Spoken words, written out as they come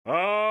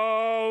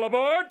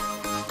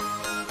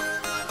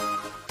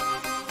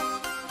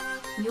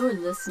You're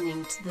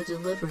listening to the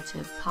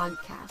Deliberative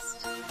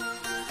Podcast.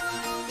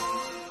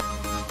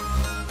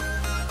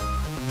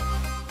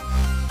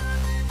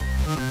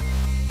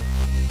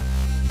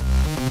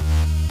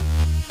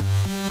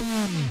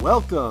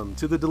 Welcome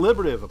to The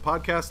Deliberative, a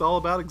podcast all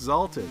about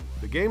Exalted,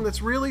 the game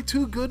that's really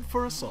too good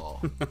for us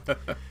all.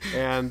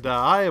 And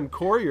I am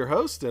Corey, your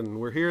host,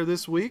 and we're here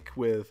this week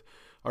with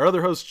our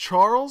other host,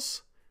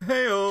 Charles.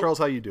 Hey-o. Charles,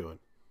 how you doing?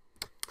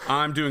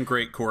 I'm doing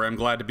great, Corey. I'm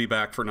glad to be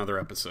back for another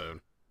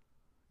episode.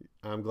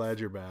 I'm glad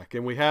you're back.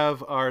 And we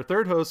have our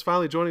third host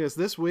finally joining us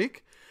this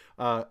week,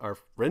 our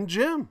friend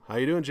Jim. How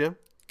you doing, Jim?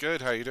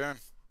 Good. How you doing?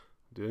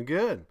 Doing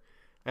good.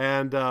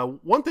 And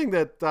one thing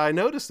that I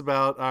noticed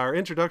about our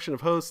introduction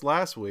of hosts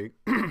last week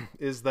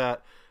is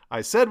that I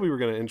said we were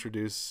going to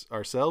introduce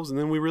ourselves, and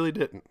then we really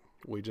didn't.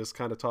 We just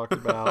kind of talked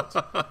about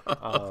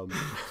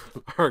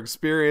our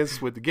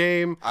experience with the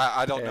game.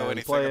 I don't know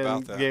anything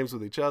about that. Games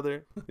with each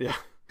other. Yeah.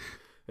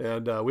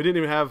 And we didn't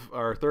even have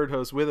our third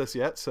host with us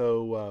yet.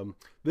 So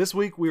this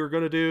week we were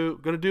going to do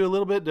a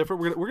little bit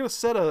different. We're going to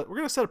set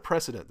a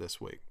precedent this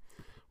week.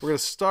 We're going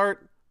to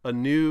start a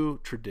new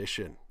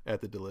tradition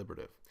at the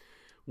Deliberative.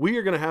 We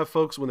are going to have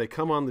folks, when they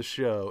come on the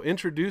show,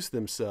 introduce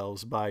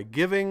themselves by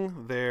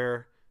giving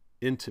their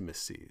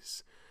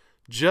intimacies.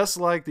 Just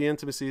like the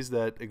intimacies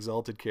that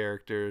Exalted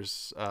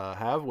characters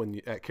have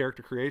at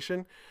character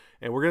creation.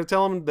 And we're going to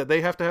tell them that they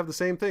have to have the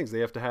same things. They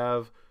have to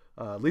have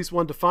at least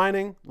one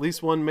defining, at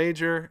least one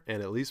major,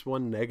 and at least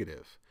one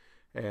negative.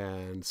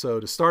 And so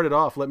to start it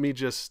off, let me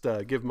just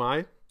give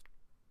my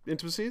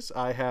intimacies.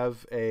 I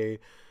have I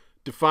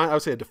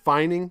would say a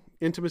defining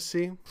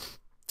intimacy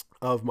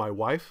of my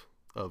wife,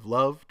 of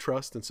love,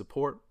 trust, and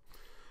support.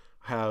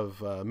 I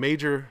have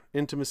major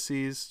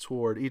intimacies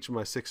toward each of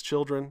my 6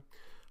 children,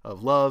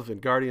 of love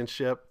and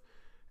guardianship.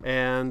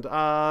 And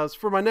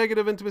for my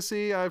negative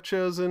intimacy, I've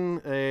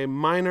chosen a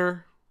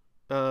minor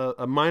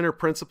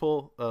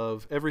principle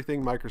of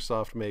everything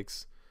Microsoft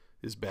makes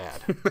is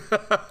bad.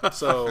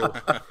 So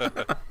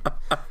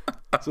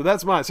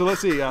that's mine. So let's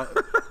see,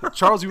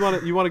 Charles, you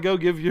want to go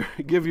give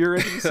your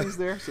intimacies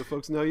there so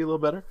folks know you a little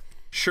better?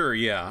 Sure,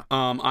 yeah.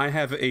 I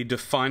have a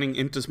defining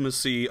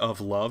intimacy of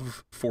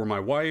love for my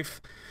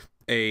wife,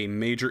 a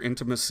major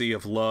intimacy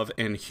of love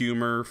and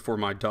humor for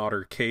my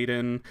daughter,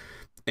 Kaden,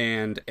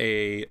 and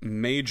a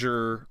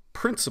major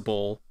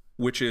principle,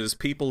 which is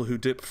people who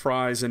dip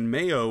fries in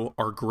mayo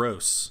are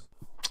gross.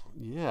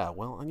 Yeah,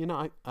 well,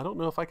 I don't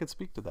know if I could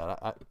speak to that.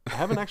 I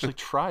haven't actually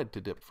tried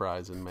to dip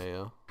fries in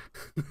mayo.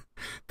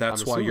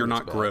 That's why you're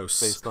not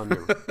gross. Based on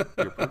your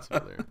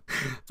principle there.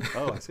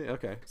 Oh, I see.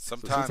 Okay.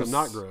 Sometimes since I'm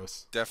not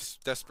gross.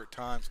 Desperate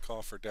times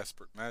call for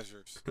desperate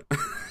measures.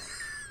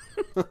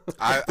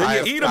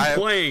 Then you eat them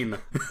plain.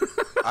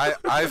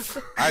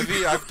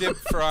 I've dipped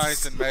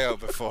fries in mayo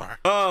before.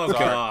 Oh,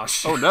 sorry.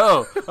 Gosh. Oh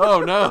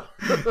no.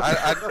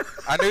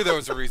 I knew there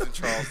was a reason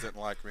Charles didn't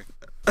like me.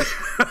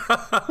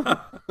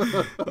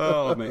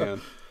 Oh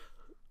man.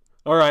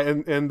 All right,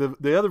 and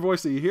the other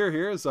voice that you hear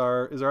here is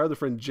our other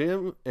friend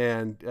Jim.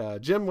 And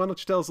Jim, why don't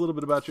you tell us a little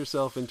bit about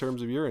yourself in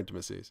terms of your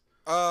intimacies?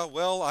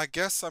 Well, I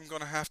guess I'm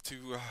going to have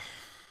to.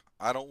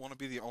 I don't want to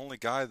be the only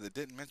guy that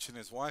didn't mention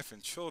his wife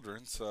and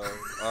children, so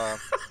I'm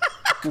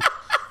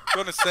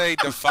going to say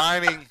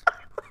defining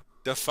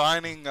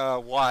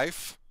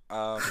wife,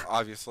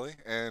 obviously,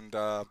 and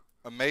a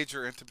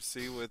major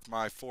intimacy with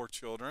my 4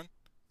 children.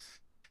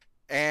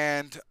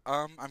 And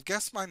I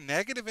guess my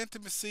negative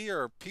intimacy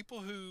are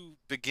people who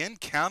begin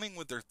counting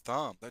with their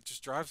thumb. That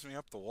just drives me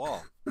up the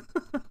wall.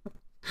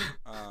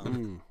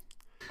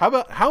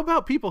 How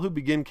about people who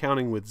begin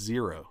counting with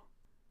 0?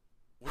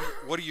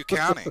 What are you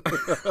counting?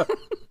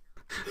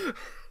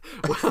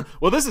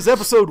 well, this is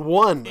episode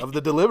 1 of the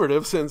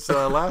Deliberative, since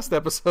last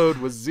episode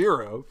was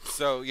 0.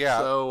 So yeah,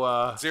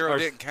 0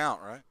 didn't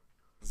count, right?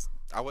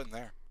 I wasn't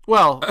there.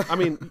 Well, I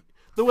mean,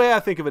 the way I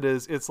think of it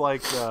is, it's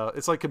like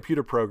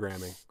computer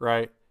programming,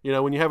 right?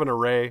 When you have an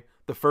array,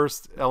 the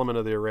first element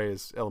of the array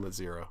is element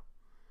 0,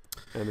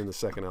 and then the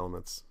second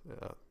element's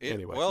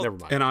anyway. Well, never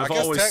mind. And I've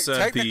always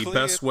said the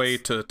best way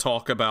to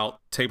talk about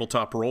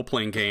tabletop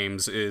role-playing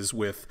games is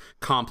with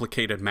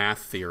complicated math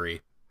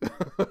theory.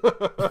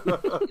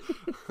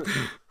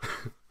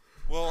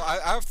 Well,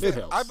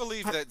 I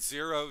believe that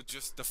 0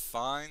 just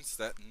defines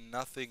that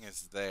nothing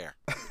is there.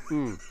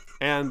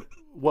 And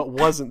what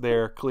wasn't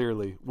there,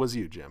 clearly, was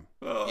you, Jim.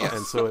 Yes.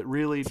 And so it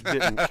really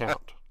didn't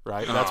count,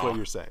 right? That's what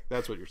you're saying.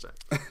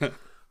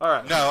 All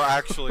right. No,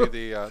 actually,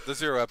 the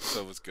 0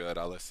 episode was good.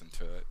 I listened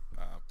to it.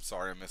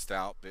 Sorry I missed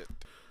out. But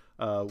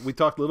we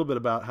talked a little bit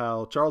about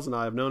how Charles and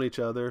I have known each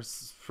other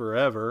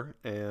forever,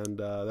 and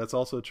that's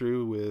also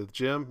true with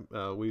Jim.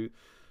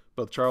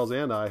 Both Charles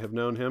and I have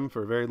known him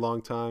for a very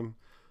long time.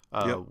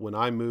 Yep. When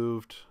I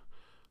moved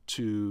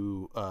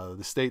to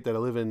the state that I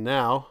live in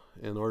now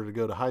in order to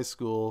go to high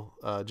school,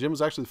 Jim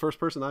was actually the first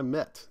person I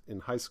met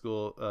in high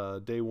school,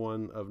 day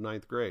 1 of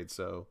 9th grade.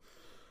 So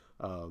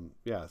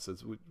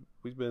so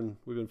we've been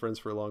friends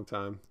for a long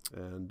time,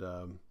 and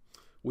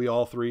we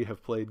all 3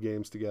 have played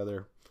games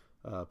together,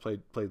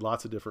 played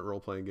lots of different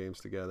role-playing games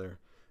together,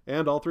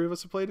 and all three of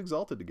us have played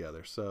Exalted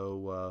together.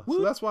 So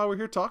that's why we're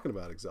here talking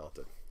about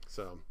Exalted.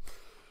 So,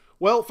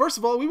 well, first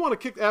of all, we want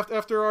to kick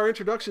after our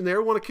introduction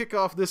there. We want to kick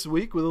off this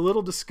week with a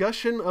little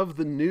discussion of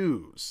the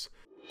news.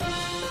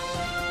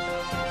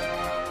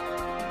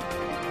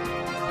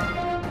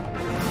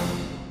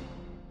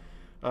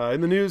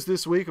 In the news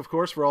this week, of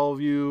course, for all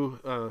of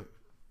you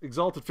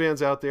Exalted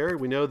fans out there,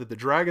 we know that the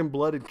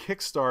Dragon-Blooded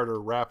Kickstarter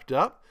wrapped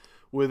up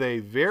with a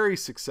very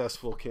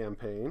successful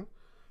campaign.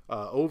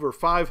 Over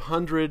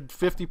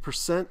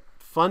 550%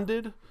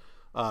 funded,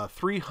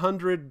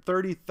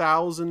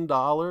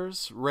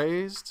 $330,000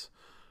 raised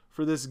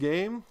for this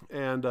game,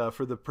 and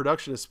for the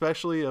production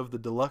especially of the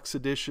deluxe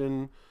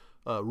edition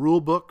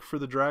rule book for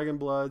the Dragon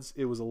Bloods.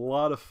 It was a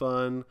lot of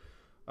fun.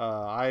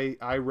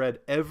 I read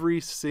every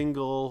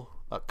single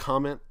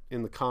comment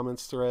in the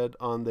comments thread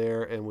on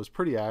there and was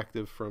pretty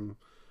active from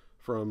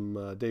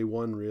day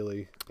one,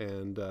 really.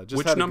 And just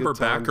which had a number good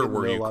time backer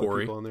were you, a lot of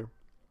Corey? people on there.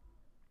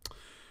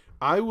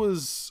 I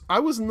was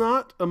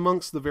not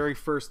amongst the very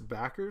first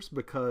backers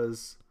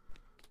because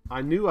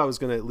I knew I was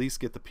going to at least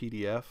get the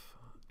PDF,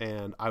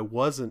 and I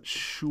wasn't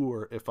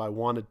sure if I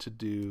wanted to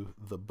do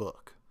the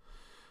book.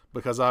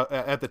 Because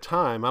at the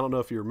time, I don't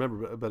know if you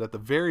remember, but at the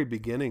very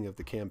beginning of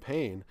the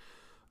campaign,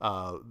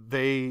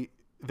 they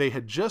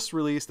had just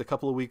released a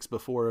couple of weeks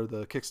before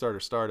the Kickstarter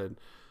started.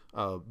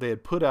 They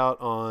had put out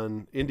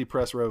on Indie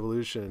Press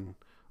Revolution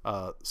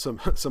some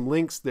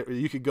links that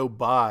you could go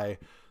buy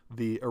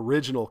the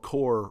original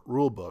core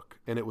rulebook,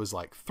 and it was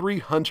like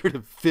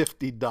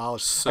 $350.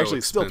 So actually,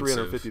 it's still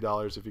expensive.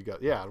 $350 if you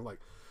got. Yeah, I'm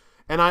like,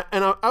 and I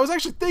was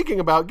actually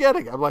thinking about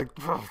getting it. I'm like,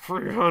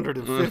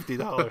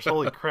 $350.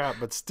 Holy crap!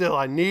 But still,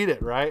 I need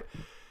it, right?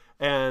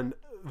 And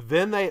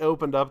then they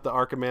opened up the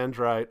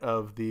Archimandrite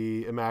of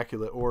the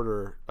Immaculate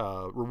Order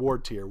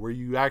reward tier, where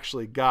you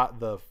actually got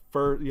the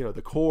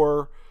the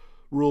core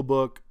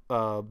rulebook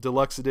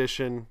deluxe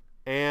edition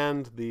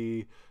and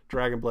the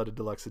Dragon-Blooded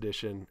Deluxe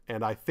Edition,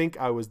 and I think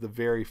I was the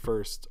very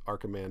first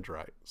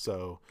Archimandrite.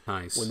 So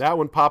Nice. when that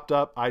one popped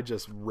up, I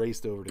just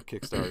raced over to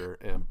Kickstarter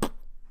and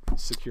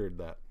secured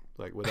that,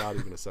 like without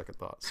even a second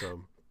thought.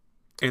 So,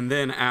 And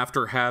then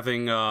after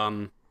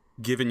having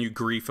given you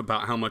grief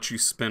about how much you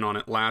spent on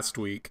it last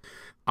week,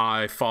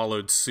 I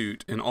followed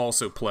suit and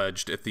also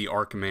pledged at the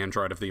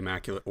Archimandrite of the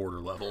Immaculate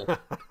Order level.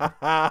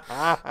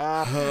 gotcha,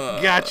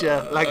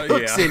 like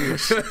hooks yeah. in your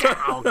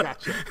skull.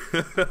 Gotcha.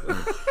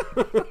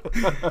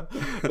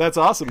 That's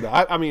awesome, though.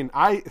 I mean,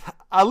 I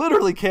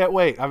literally can't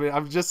wait. I mean,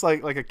 I'm just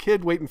like a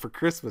kid waiting for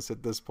Christmas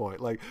at this point.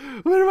 Like,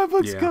 when are my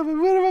books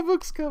coming? When are my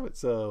books coming?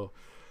 So,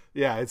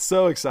 yeah, it's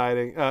so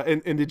exciting.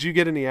 And did you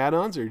get any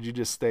add-ons, or did you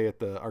just stay at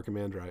the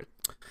Archimandrite?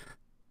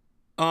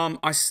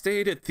 I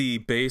stayed at the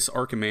base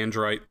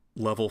Archimandrite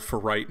level for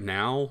right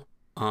now.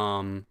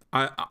 I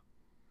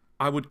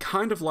would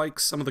kind of like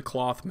some of the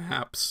cloth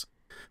maps,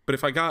 but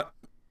if I got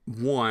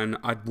one,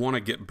 I'd want to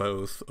get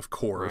both, of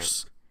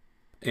course. Right.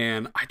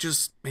 And I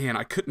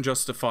couldn't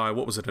justify,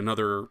 what was it,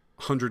 another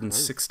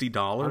 $160?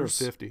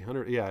 150,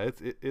 100. Yeah,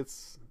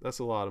 it's that's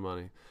a lot of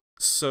money.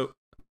 So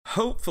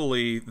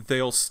hopefully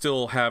they'll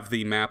still have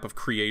the map of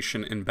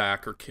creation in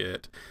backer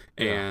kit,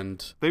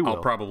 and they will.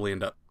 I'll probably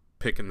end up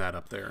picking that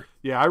up there.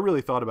 Yeah, I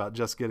really thought about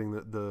just getting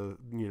the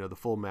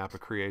full map of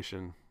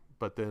creation,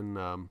 but then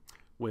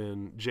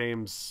when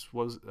James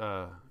was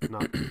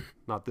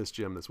not this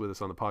Jim that's with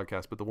us on the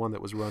podcast, but the one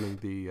that was running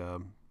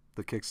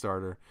the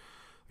Kickstarter,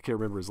 I can't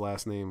remember his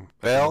last name.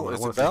 Bell?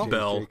 Is it Bell?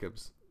 Bell.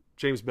 Jacobs.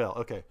 James Bell.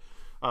 Okay.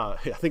 I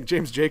think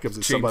James Jacobs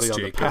is James somebody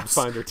on the Jacobs.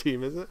 Pathfinder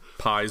team, isn't it?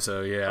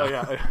 Paizo, yeah. Oh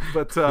yeah,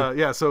 but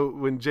yeah. So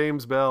when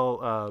James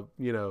Bell,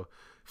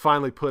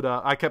 finally put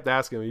up, I kept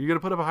asking him, "Are you going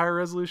to put up a higher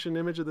resolution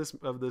image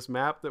of this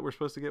map that we're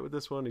supposed to get with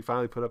this one?" He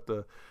finally put up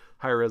the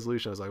higher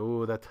resolution. I was like,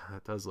 "Oh, that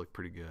does look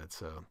pretty good."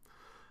 So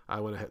I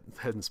went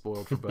ahead and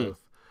spoiled for both.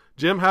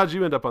 Jim, how'd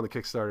you end up on the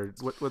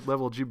Kickstarter? What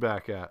level did you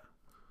back at?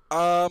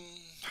 I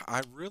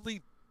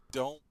really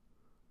don't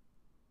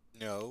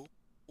know.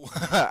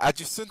 I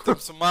just sent them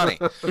some money.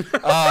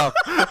 Had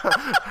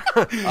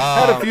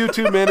a few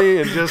too many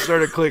and just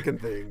started clicking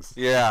things.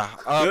 Yeah.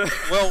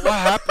 Well, what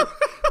happened?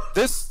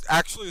 This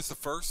actually is the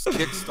first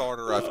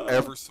Kickstarter I've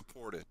ever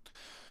supported.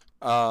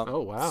 Oh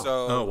wow!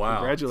 So,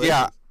 Congratulations!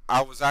 Yeah,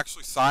 I was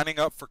actually signing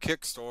up for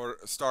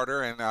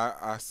Kickstarter, and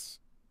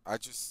I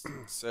just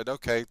said,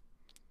 okay,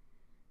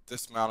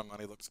 this amount of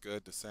money looks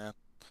good to send.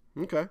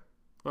 Okay,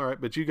 all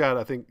right. But you got,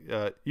 I think,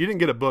 you didn't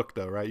get a book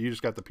though, right? You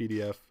just got the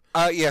PDF.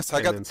 Yes,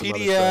 I got the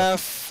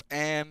PDF,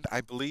 and I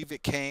believe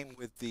it came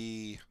with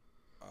the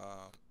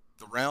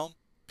Realm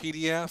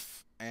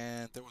PDF,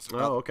 and there was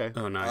another. Oh, okay.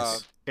 Oh,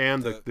 nice.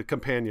 And the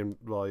companion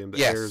volume,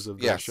 the Heirs of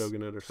the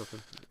Shogunate or something.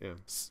 Yeah.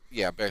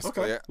 Yeah,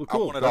 basically. Okay. Well,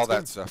 cool. I wanted That's all that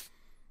good. stuff.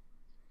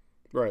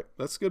 Right.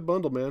 That's a good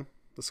bundle, man.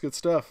 That's good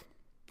stuff.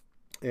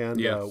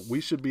 And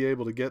we should be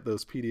able to get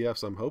those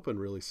PDFs, I'm hoping,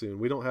 really soon.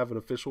 We don't have an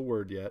official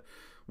word yet.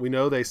 We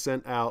know they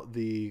sent out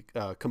the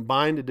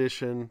combined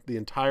edition, the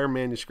entire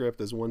manuscript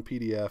as one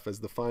PDF as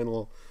the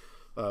final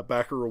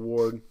backer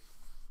reward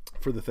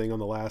for the thing on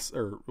the last,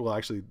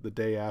 actually the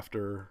day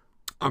after.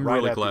 I'm right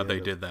really at the glad end they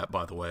of- did that,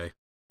 by the way.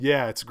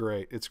 Yeah, it's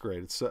great. It's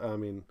great. It's I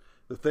mean,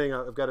 the thing,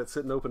 I've got it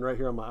sitting open right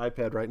here on my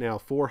iPad right now,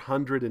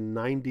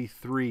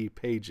 493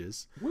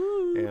 pages.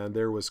 Woo! And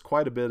there was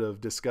quite a bit of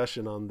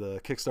discussion on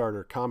the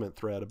Kickstarter comment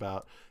thread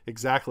about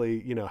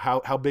exactly,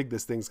 how big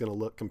this thing's going to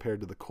look compared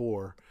to the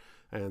core.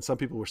 And some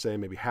people were saying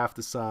maybe half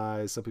the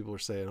size. Some people were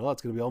saying, oh,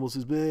 it's going to be almost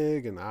as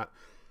big. And I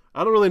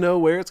don't really know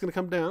where it's going to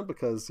come down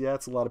because, yeah,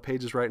 it's a lot of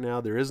pages right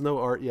now. There is no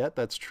art yet.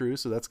 That's true.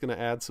 So that's going to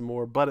add some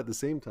more. But at the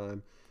same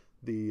time,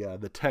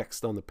 the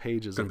text on the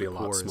pages of the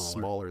core is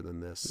smaller than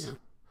this. Yeah.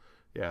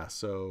 Yeah,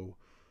 so,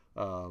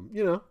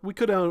 we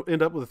could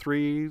end up with a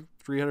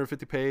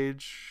 350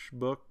 page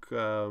book.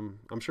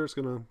 I'm sure it's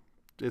going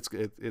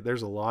to,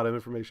 there's a lot of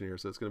information here.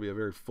 So it's going to be a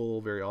very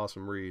full, very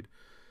awesome read.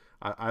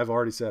 I've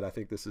already said, I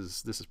think this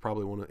is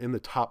probably in the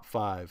top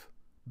 5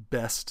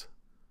 best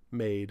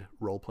made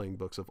role-playing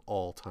books of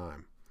all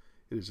time.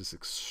 It is just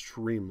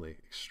extremely,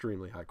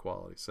 extremely high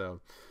quality. So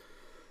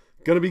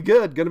gonna be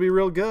good, gonna be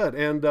real good.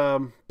 And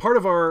part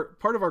of our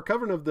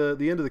covering of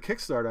the end of the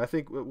Kickstarter, I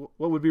think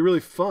what would be really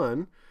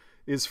fun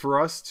is for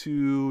us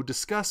to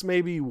discuss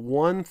maybe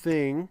one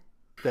thing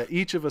that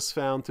each of us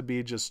found to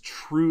be just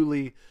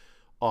truly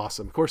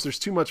awesome. Of course, there's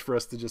too much for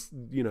us to just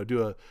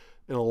do an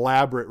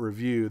elaborate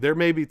review. There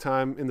may be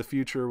time in the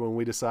future when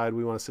we decide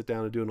we want to sit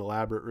down and do an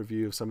elaborate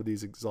review of some of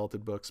these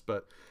Exalted books,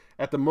 but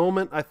at the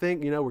moment, I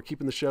think we're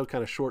keeping the show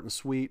kind of short and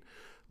sweet.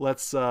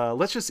 Let's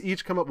just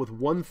each come up with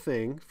one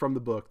thing from the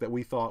book that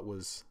we thought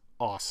was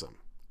awesome.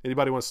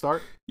 Anybody want to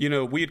start?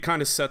 We had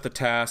kind of set the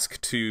task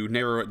to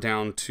narrow it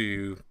down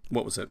to,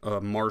 what was it,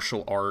 a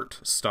martial art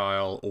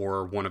style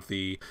or one of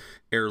the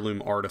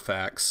heirloom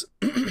artifacts.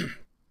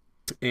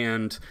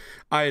 And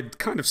I had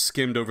kind of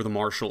skimmed over the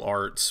martial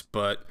arts,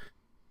 but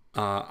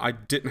I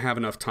didn't have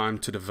enough time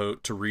to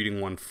devote to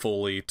reading one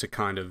fully to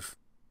kind of,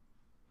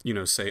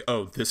 say,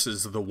 oh, this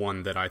is the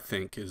one that I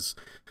think is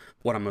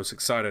what I'm most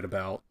excited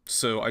about.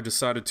 So I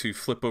decided to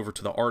flip over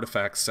to the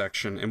artifacts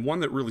section, and one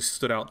that really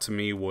stood out to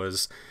me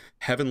was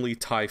Heavenly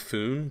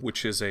Typhoon,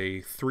 which is a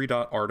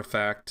 3-dot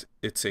artifact.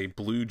 It's a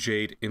blue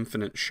jade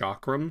infinite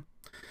chakram.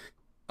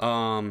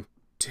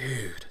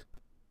 Dude,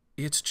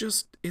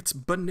 it's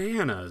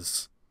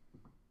bananas.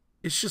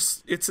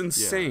 It's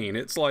insane.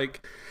 Yeah. It's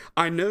like,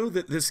 I know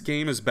that this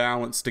game is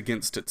balanced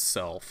against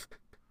itself,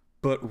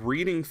 but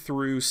reading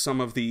through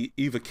some of the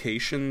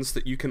evocations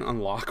that you can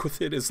unlock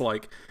with it is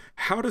like,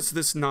 how does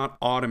this not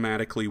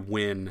automatically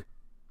win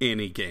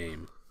any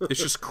game? It's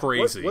just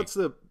crazy.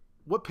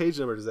 What page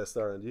number does that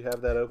start on? Do you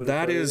have that open?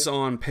 That is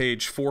on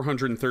page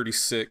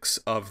 436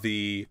 of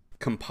the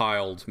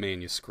compiled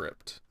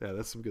manuscript. Yeah,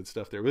 that's some good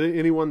stuff there.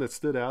 Anyone that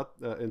stood out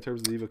in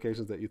terms of the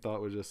evocations that you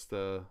thought were just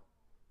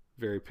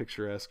very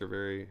picturesque or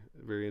very,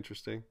 very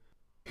interesting?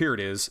 Here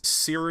it is.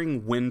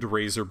 Searing Wind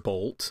Razor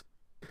Bolt.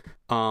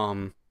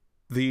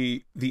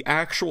 The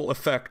actual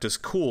effect is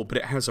cool, but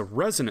it has a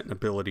resonant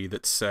ability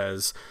that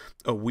says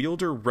a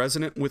wielder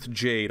resonant with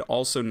Jade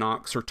also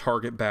knocks her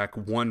target back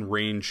 1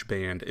 range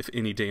band if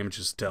any damage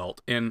is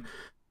dealt. And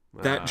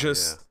that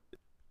just, yeah.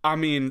 I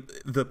mean,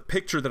 the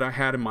picture that I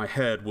had in my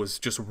head was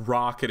just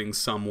rocketing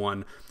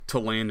someone to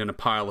land in a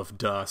pile of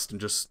dust and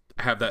just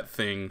have that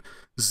thing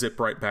zip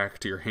right back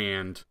to your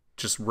hand,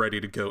 just ready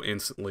to go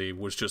instantly,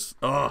 was just,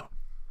 right.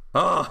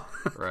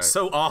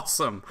 So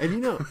awesome.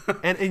 And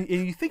and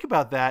you think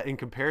about that in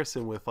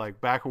comparison with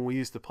like back when we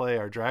used to play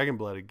our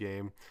Dragon-Blooded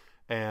game,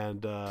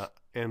 and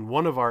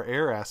one of our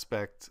air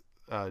aspect,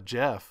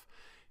 Jeff,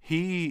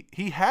 he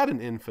had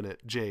an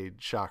infinite jade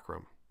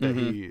chakram that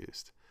he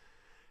used,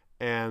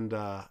 and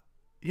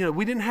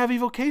we didn't have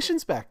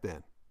evocations back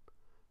then,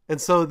 and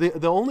so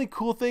the only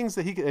cool things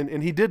that he could,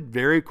 and he did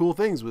very cool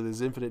things with his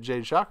infinite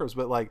jade chakrams,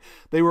 but like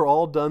they were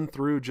all done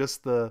through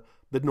just the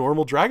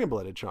normal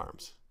Dragon-Blooded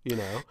charms.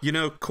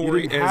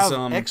 Corey, you didn't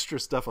have extra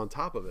stuff on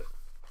top of it.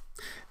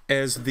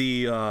 As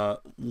the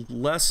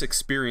less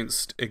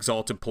experienced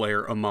Exalted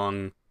player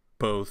among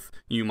both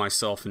you,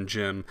 myself, and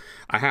Jim,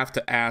 I have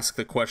to ask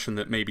the question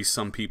that maybe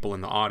some people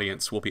in the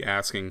audience will be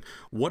asking: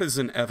 what is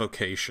an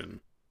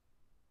evocation?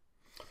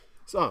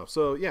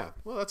 So yeah,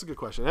 well, that's a good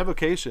question.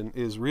 Evocation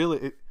is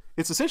really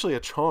it's essentially a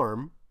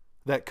charm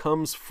that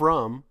comes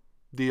from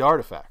the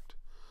artifact.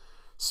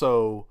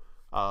 So.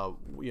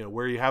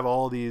 Where you have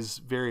all these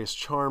various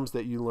charms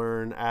that you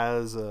learn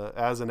as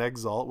an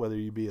Exalt, whether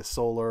you be a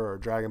Solar or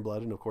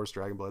Dragon-Blooded, and of course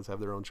Dragon-Bloods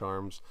have their own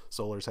charms,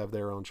 Solars have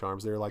their own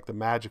charms. They're like the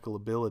magical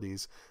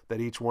abilities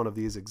that each one of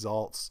these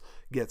Exalts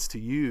gets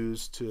to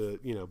use to,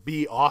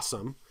 be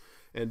awesome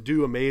and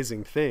do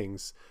amazing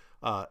things.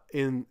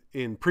 In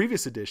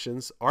previous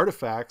editions,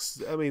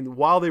 artifacts, I mean,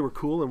 while they were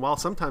cool and while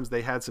sometimes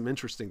they had some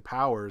interesting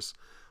powers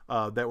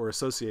that were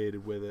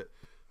associated with it,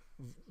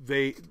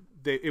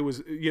 they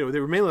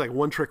were mainly like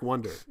one trick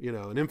wonder,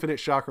 an infinite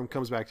chakram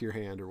comes back to your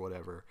hand or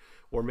whatever,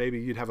 or maybe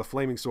you'd have a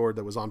flaming sword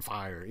that was on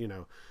fire,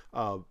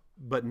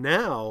 but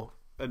now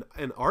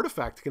an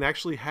artifact can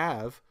actually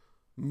have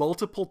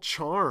multiple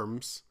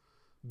charms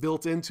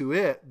built into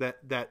it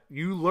that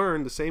you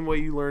learn the same way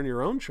you learn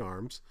your own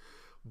charms,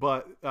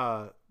 but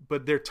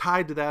they're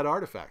tied to that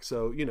artifact.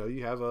 So,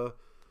 you have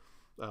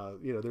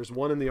There's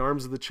one in the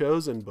Arms of the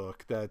Chosen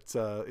book that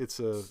it's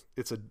a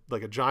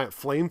like a giant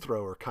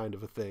flamethrower kind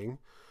of a thing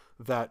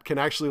that can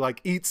actually like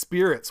eat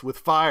spirits with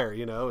fire,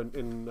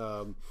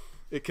 and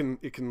it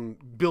can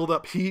build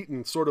up heat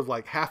and sort of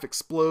like half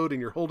explode,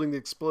 and you're holding the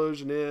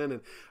explosion in,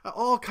 and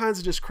all kinds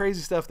of just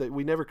crazy stuff that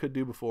we never could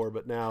do before.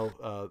 But now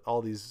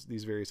all these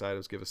various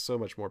items give us so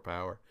much more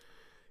power.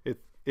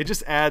 It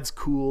just adds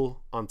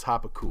cool on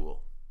top of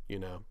cool,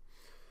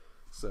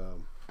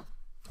 So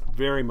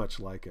very much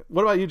like it.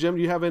 What about you, Jim?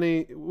 Do you have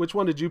any? Which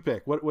one did you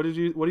pick? What do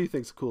you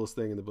think is the coolest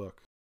thing in the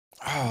book?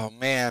 Oh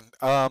man.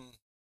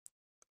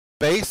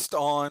 Based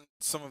on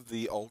some of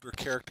the older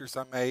characters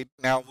I made.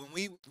 Now, when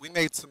we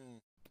made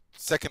some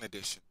second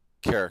edition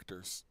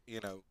characters,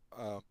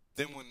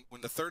 then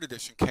when the third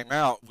edition came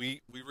out,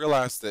 we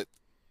realized that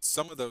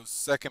some of those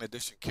second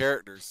edition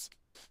characters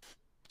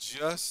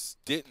just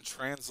didn't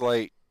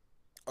translate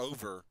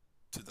over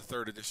to the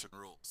third edition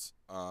rules.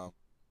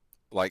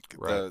 Like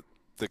right.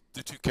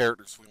 the two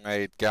characters we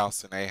made,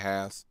 Gauss and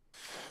Ahaz.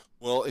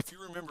 Well, if you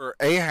remember,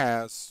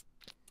 Ahaz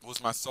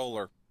was my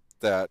solar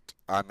that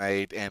I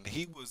made, and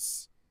he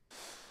was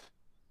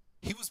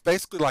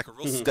basically like a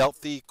real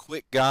stealthy,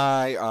 quick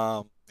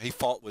guy. He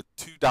fought with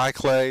two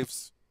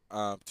Diclaves,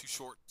 two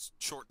short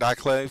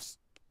Diclaves,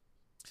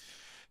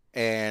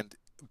 and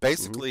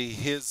basically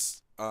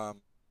his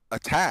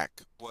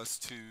attack was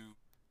to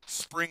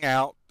spring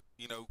out,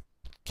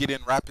 get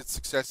in rapid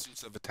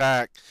successions of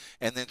attack,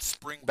 and then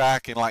spring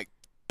back and like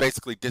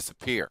basically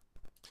disappear.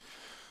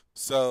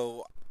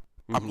 So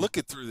I'm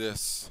looking through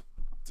this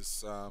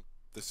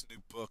new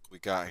book we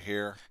got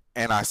here,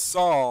 and I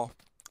saw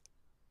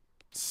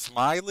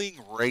Smiling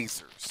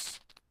Razors,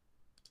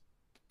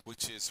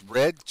 which is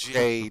red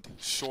jade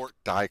short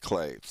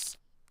Diclaves.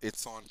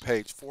 It's on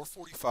page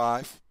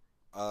 445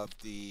 of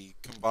the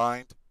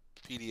combined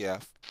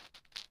PDF.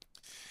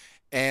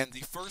 And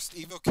the first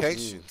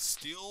evocation,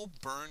 Still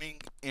Burning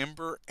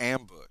Ember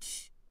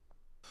Ambush.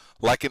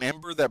 Like an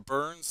ember that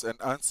burns an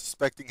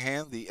unsuspecting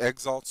hand, the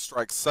Exalt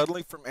strikes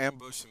suddenly from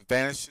ambush and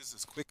vanishes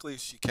as quickly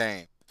as she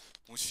came.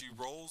 When she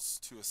rolls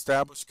to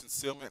establish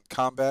concealment in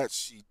combat,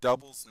 she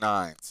doubles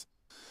nines.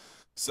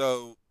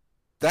 So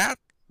that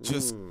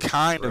just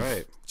kind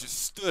of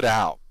just stood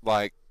out.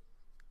 Like,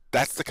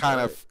 that's the kind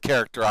of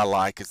character I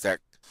like, is that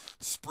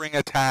spring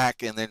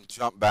attack and then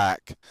jump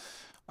back.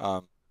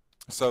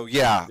 So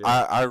yeah.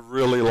 I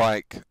really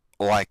like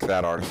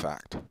that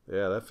artifact.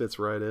 Yeah, that fits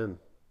right in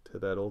to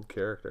that old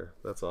character.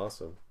 That's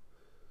awesome.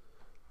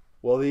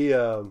 Well,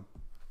 the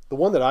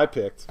one that I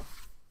picked,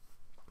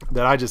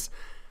 that I just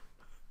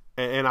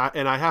and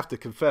I have to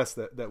confess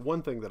that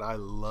one thing that I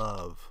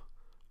love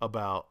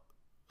about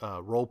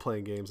role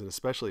playing games, and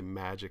especially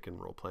Magic and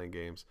role playing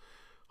games,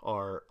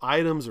 are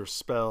items or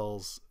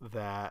spells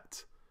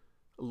that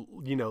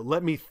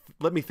let me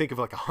think of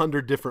like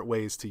 100 different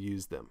ways to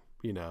use them.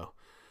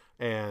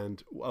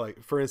 And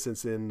like, for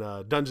instance, in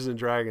Dungeons and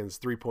Dragons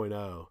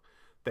 3.0,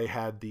 they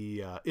had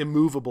the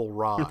immovable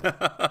rod.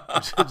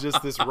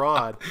 Just this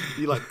rod,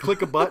 you like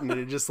click a button and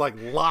it just like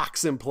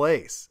locks in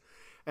place.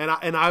 And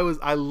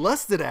I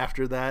lusted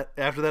after that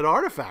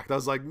artifact. I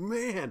was like,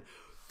 man,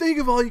 think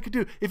of all you could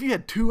do. If you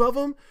had two of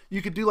them,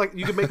 you could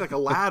make like a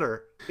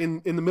ladder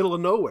in the middle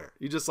of nowhere.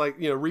 You just like,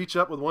 reach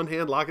up with one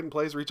hand, lock it in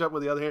place, reach up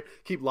with the other hand,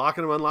 keep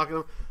locking them, unlocking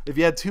them. If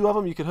you had two of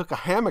them, you could hook a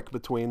hammock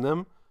between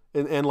them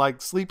and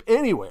like sleep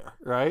anywhere,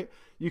 right?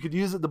 You could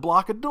use it to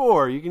block a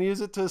door. You can use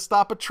it to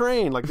stop a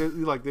train. Like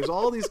there's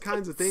all these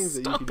kinds of things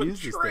that you could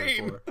use this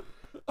thing for.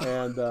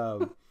 And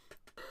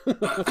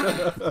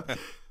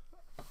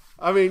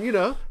I mean,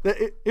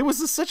 it was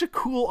just such a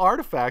cool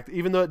artifact,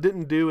 even though it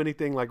didn't do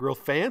anything like real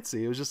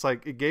fancy. It was just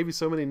like, it gave you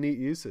so many neat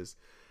uses.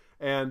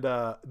 And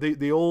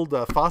the old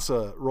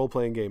FASA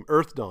role-playing game,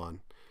 Earth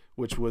Dawn,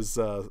 which was,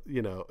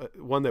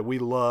 one that we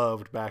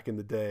loved back in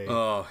the day.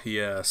 Oh,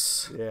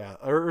 yes. Yeah,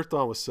 Earth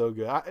Dawn was so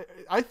good.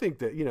 I think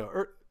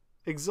that,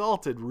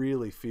 Exalted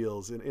really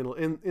feels,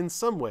 in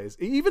some ways,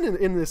 even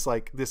in this,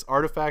 like, this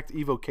artifact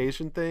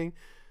evocation thing,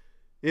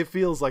 it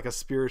feels like a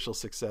spiritual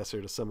successor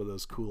to some of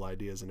those cool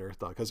ideas in Earth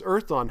Dawn. Because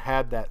Earth Dawn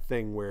had that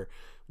thing where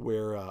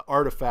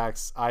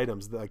artifacts,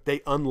 items, like,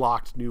 they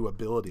unlocked new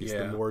abilities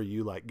the more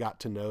you, like, got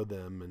to know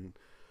them. And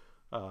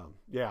I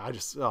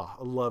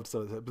loved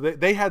some of that. But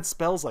they had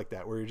spells like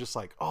that where you're just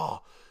like,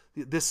 oh,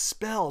 this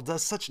spell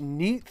does such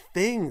neat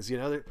things.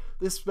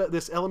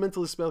 This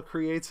elemental spell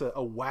creates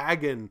a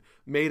wagon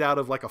made out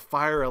of like a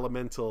fire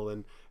elemental,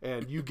 and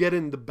you get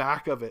in the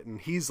back of it, and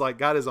he's like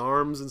got his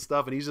arms and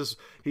stuff, and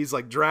he's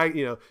like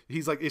dragging,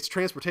 he's like, it's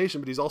transportation,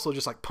 but he's also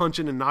just like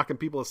punching and knocking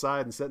people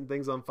aside and setting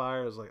things on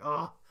fire. It's like,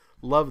 oh,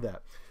 love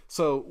that.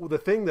 So the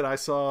thing that I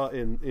saw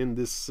in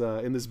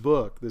this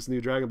book, this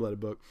new Dragon-Blooded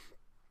book,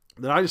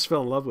 that I just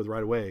fell in love with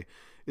right away,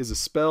 is a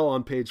spell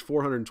on page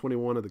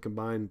 421 of the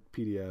combined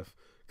PDF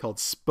called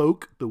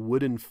Spoke the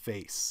Wooden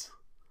Face.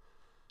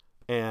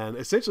 And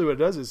essentially what it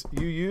does is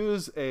you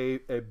use a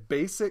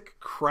basic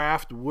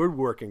craft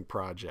woodworking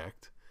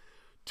project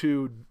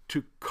to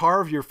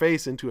carve your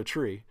face into a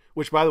tree,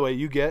 which, by the way,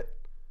 you get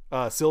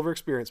silver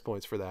experience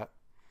points for that.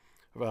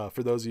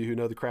 For those of you who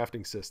know the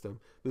crafting system,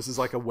 this is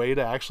like a way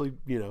to actually,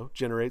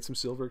 generate some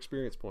silver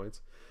experience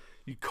points.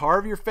 You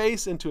carve your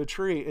face into a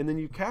tree, and then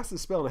you cast the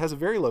spell. And it has a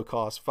very low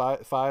cost,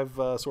 five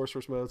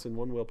sorcerer's motes and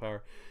 1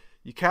 willpower.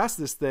 You cast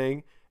this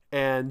thing,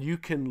 and you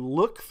can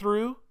look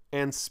through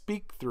and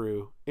speak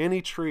through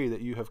any tree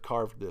that you have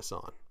carved this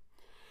on.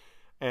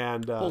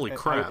 And holy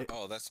crap!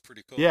 Oh, that's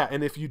pretty cool. Yeah,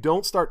 and if you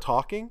don't start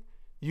talking,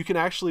 you can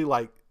actually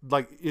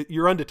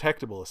you're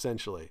undetectable.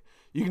 Essentially,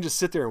 you can just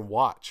sit there and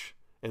watch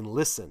and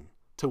listen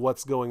to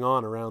what's going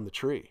on around the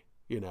tree.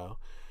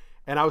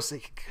 And I was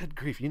thinking, good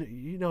grief,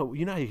 you know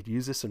how you could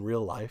use this in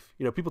real life.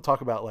 People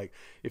talk about like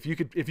if you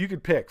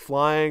could pick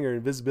flying or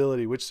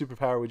invisibility, which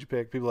superpower would you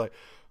pick? People are like,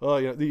 oh,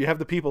 you have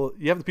the people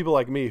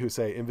like me who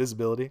say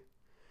invisibility,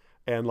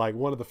 and like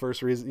one of the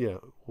first reasons,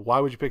 why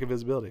would you pick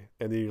invisibility?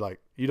 And then you're like,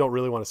 you don't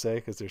really want to say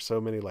because there's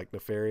so many like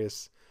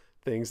nefarious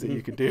things that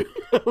you could do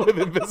with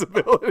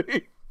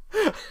invisibility.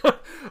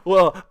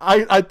 Well,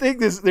 I think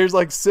there's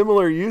like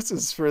similar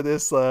uses for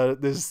this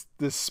this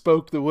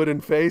spoke the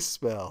wooden face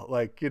spell.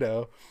 Like,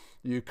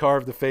 you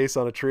carve the face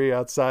on a tree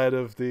outside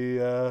of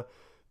the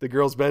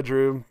girl's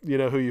bedroom,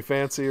 who you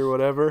fancy or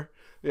whatever.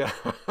 Yeah.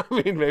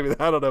 I mean, maybe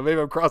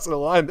I'm crossing a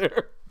line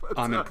there. But,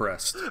 I'm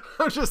impressed.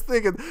 I'm just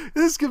thinking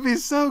this could be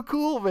so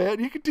cool, man.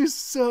 You could do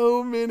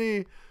so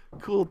many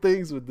cool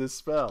things with this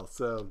spell.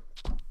 So,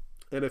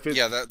 and if it's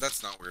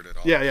that's not weird at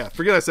all. Yeah.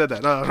 Forget I said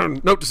that.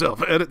 Note to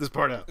self: edit this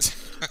part out.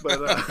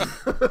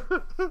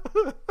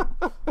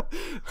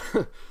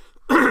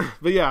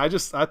 But yeah, I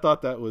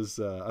thought that was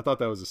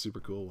a super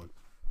cool one.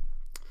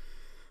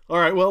 All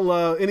right.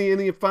 Well,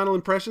 any final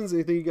impressions?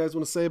 Anything you guys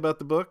want to say about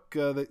the book?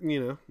 That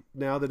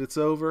now that it's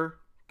over,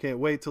 can't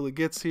wait till it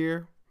gets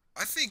here.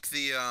 I think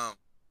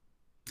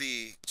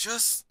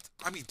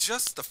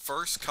just the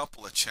first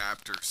couple of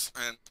chapters,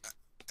 and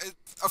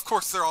of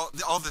course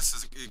all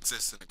this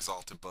exists in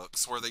Exalted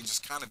Books, where they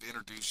just kind of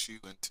introduce you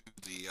into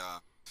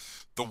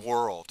the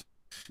world,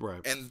 right?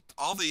 And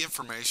all the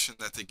information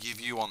that they give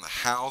you on the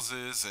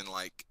houses, and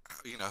like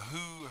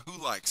who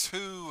likes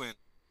who, and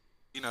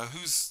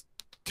who's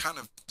kind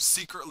of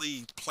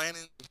secretly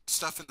planning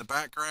stuff in the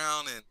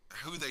background, and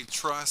who they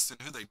trust and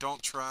who they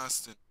don't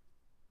trust, and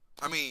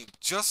I mean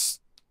just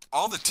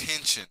all the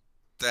tension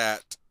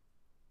that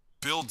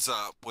builds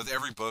up with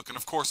every book. And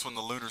of course when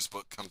the Lunars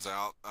book comes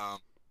out,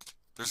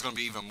 there's going to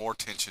be even more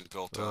tension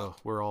built up.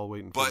 We're all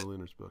waiting for the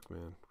Lunars book,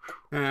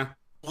 man.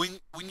 When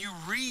you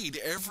read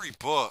every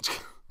book,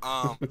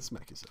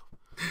 smack yourself.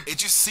 It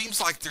just seems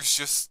like there's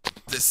just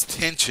this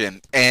tension,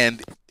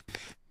 and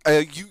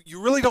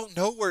you really don't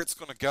know where it's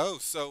going to go.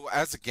 So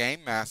as a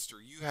game master,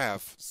 you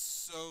have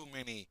so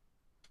many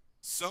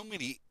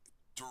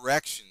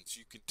directions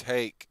you can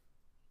take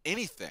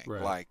anything.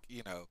 Right. Like,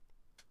 you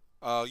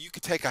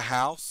could take a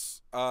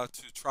house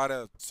to try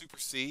to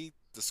supersede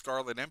the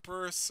Scarlet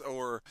Empress,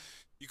 or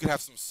you could have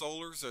some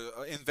Solars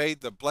invade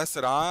the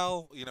Blessed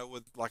Isle,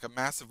 with like a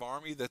massive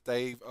army that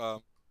they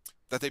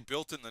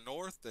built in the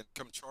north and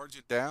come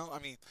charging down. I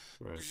mean,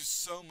 right. There's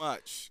just so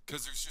much,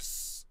 because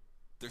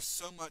there's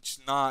so much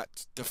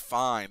not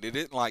defined. It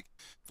isn't like,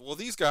 well,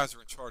 these guys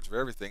are in charge of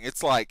everything.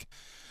 It's like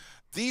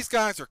these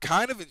guys are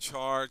kind of in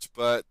charge,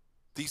 but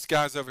these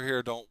guys over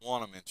here don't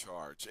want them in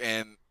charge.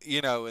 And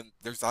and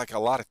there's like a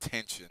lot of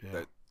tension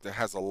that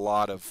has a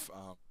lot of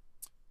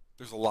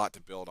there's a lot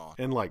to build on,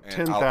 and like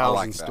 10,000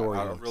 like story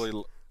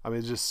hooks. I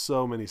mean, just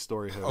so many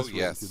story hooks through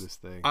this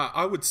thing.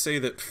 I would say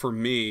that for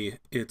me,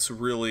 it's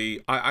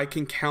really I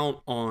can count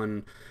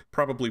on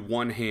probably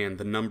one hand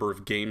the number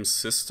of game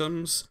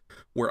systems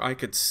where I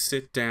could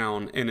sit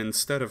down and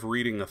instead of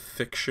reading a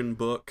fiction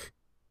book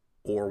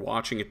or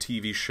watching a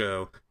TV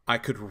show, I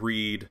could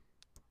read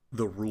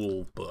the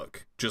rule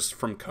book just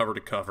from cover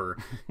to cover,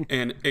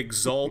 and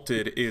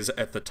Exalted is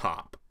at the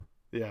top.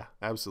 Yeah,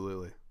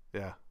 absolutely.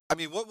 Yeah. I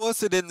mean, what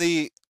was it in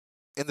the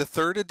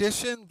third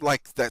edition?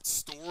 Like that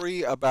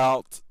story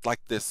about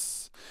like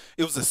this,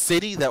 it was a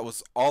city that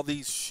was all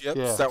these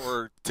ships that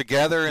were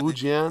together.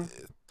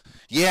 Fujian.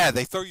 Yeah,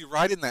 they throw you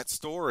right in that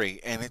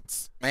story, and it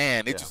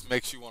just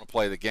makes you want to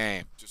play the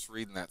game, just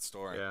reading that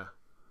story. Yeah,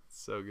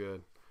 so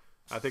good.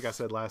 I think I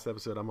said last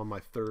episode I'm on my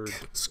third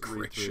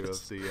read through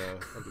of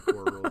the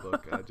core rule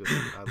book. I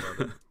love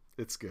it.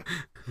 It's good.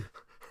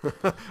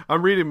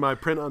 I'm reading my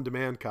print on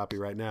demand copy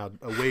right now,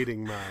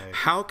 awaiting my.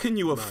 How can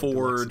you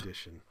afford?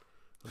 Edition.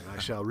 I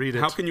shall read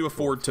it. How can you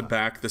afford to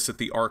back this at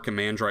the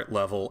Archimandrite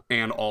level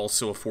and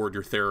also afford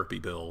your therapy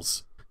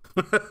bills?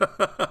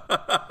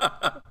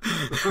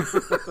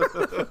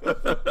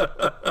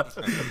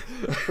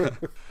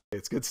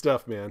 It's good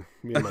stuff, man.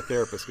 Me and my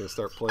therapist going to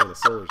start playing a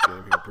Solars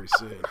game here pretty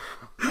soon.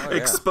 Oh, yeah.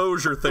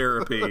 Exposure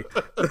therapy.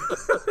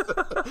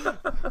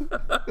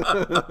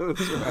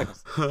 That's right.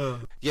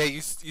 Yeah,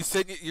 you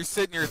sit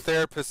in your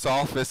therapist's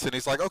office, and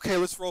he's like, "Okay,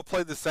 let's role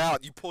play this out."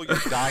 And you pull your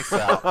dice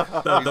out.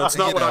 That's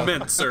not what I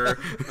meant, sir.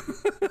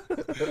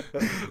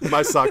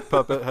 My sock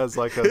puppet has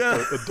like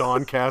a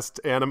dawn cast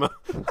anima,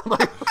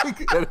 like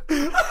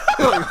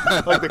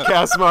the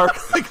cast mark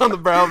like on the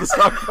brow of the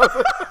sock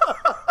puppet.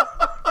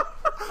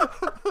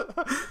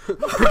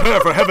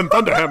 Prepare for Heaven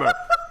Thunderhammer.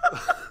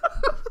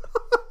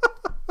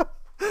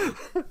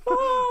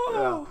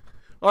 Yeah.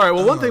 All right.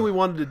 Well, one thing we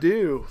wanted to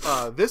do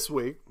this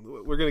week,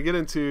 we're going to get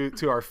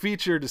into our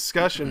feature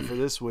discussion for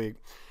this week,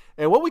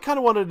 and what we kind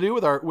of wanted to do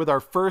with our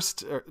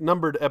first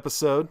numbered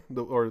episode,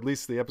 or at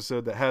least the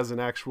episode that has an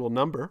actual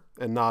number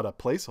and not a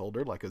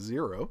placeholder like a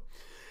 0,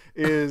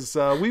 is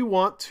we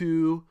want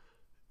to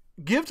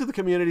give to the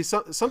community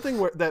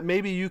something that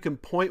maybe you can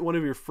point one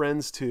of your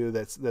friends to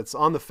that's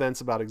on the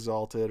fence about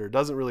Exalted or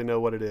doesn't really know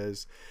what it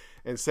is,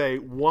 and say,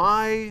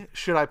 why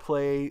should I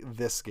play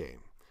this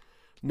game?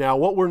 Now,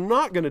 what we're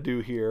not going to do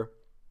here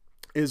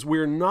is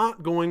we're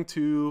not going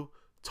to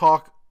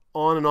talk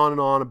on and on and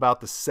on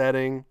about the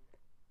setting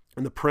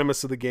and the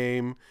premise of the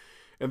game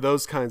and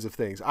those kinds of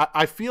things.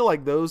 I feel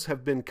like those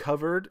have been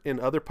covered in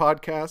other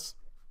podcasts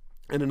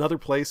and in other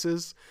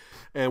places,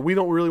 and we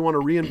don't really want to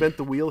reinvent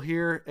the wheel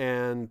here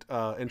and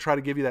try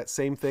to give you that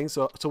same thing.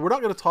 So we're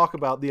not going to talk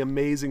about the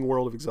amazing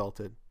world of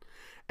Exalted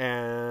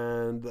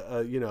and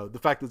the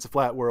fact that it's a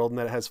flat world and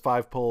that it has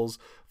 5 poles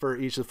for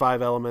each of the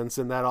 5 elements,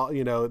 and that all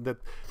that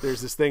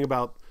there's this thing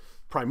about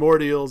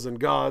primordials and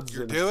gods.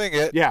 You're doing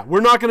it. Yeah,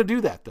 we're not going to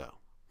do that though.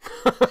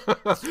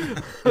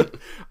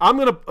 I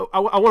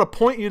want to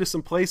point you to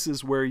some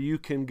places where you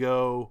can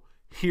go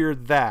hear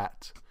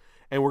that,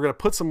 and we're going to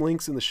put some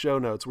links in the show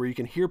notes where you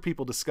can hear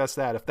people discuss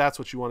that if that's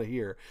what you want to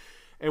hear.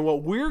 And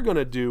what we're going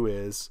to do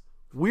is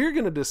we're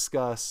going to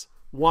discuss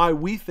why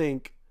we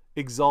think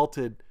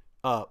Exalted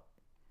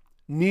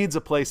needs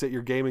a place at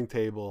your gaming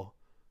table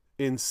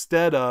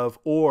instead of,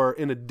 or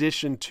in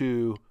addition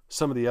to,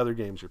 some of the other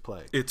games you're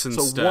playing. It's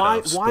instead so why,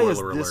 of. Spoiler why is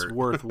alert. this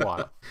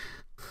worthwhile?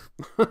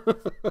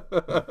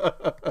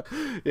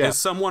 Yeah. Is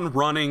someone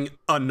running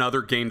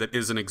another game that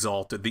isn't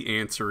Exalted? The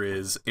answer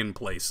is in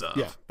place of.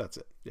 Yeah, that's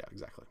it. Yeah,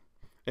 exactly.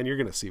 And you're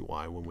going to see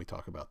why when we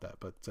talk about that.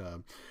 But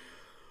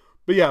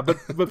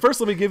first,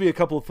 let me give you a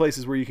couple of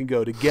places where you can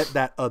go to get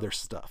that other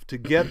stuff, to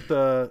get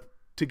the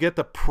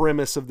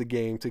premise of the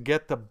game, to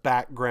get the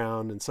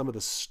background and some of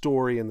the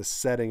story and the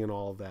setting and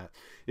all of that.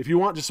 If you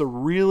want just a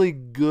really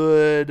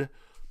good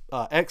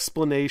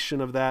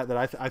explanation of that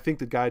I think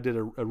the guy did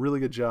a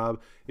really good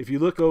job. If you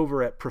look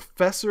over at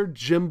Professor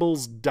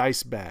Jimble's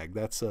Dice Bag,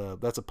 that's a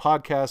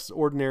podcast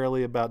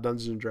ordinarily about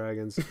Dungeons and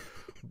Dragons,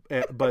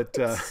 but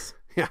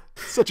yeah,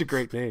 such a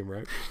great name,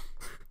 right?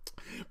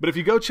 But if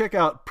you go check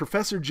out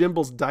Professor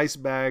Jimble's Dice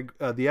Bag,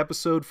 the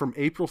episode from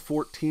April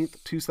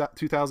 14th,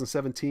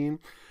 2017,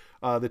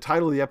 the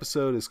title of the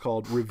episode is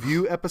called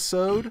Review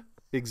Episode,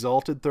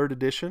 Exalted 3rd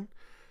Edition.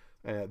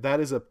 That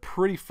is a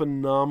pretty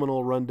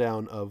phenomenal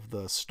rundown of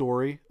the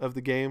story of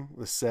the game,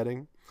 the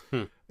setting.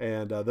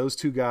 And those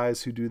two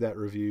guys who do that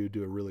review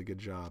do a really good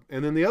job.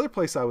 And then the other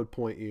place I would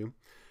point you,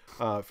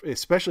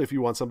 especially if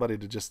you want somebody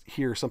to just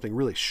hear something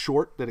really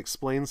short that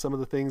explains some of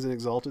the things in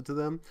Exalted to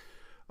them,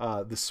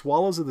 the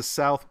Swallows of the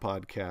South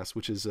podcast,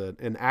 which is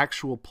an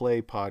actual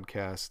play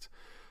podcast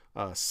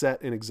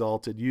set in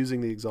Exalted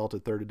using the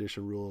Exalted 3rd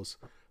Edition rules.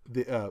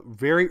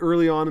 Very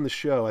early on in the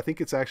show, I think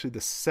it's actually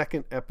the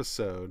second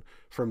episode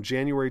from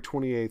January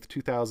 28th,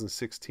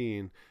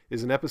 2016,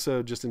 is an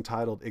episode just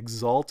entitled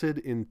Exalted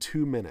in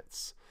 2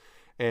 Minutes.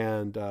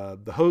 And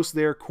the host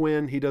there,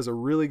 Quinn, he does a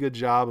really good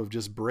job of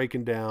just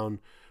breaking down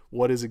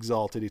what is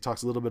Exalted. He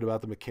talks a little bit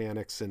about the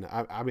mechanics, and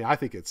I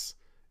think it's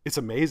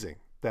amazing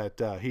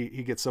that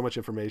he gets so much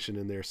information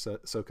in there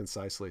so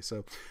concisely.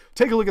 So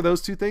take a look at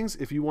those two things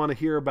if you want to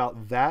hear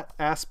about that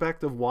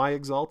aspect of why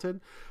Exalted.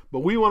 But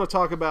we want to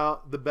talk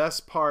about the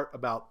best part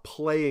about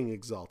playing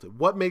Exalted.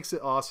 What makes it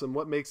awesome?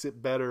 What makes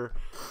it better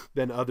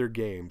than other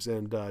games?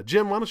 And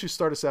Jim, why don't you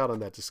start us out on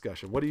that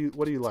discussion? What do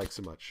you like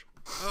so much?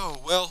 Oh,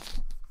 well,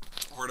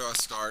 where do I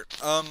start?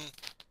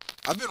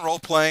 I've been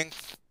role-playing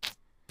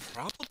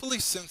probably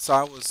since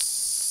I was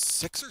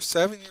 6 or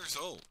 7 years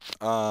old.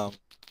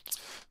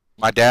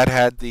 My dad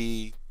had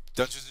the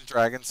Dungeons and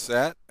Dragons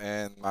set,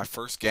 and my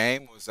first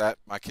game was at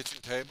my kitchen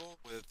table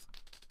with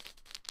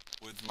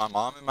my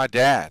mom and my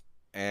dad,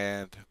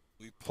 and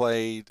we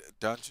played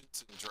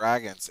Dungeons and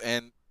Dragons.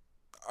 And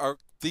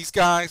these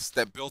guys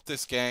that built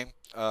this game,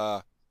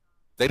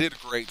 they did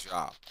a great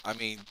job. I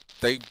mean,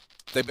 they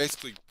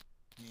basically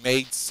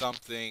made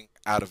something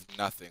out of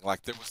nothing.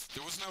 Like there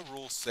was no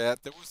rule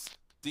set. There was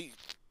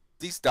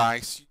these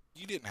dice.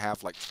 You didn't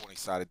have like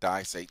 20-sided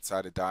dice,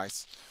 8-sided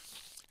dice,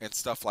 and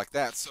stuff like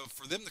that. So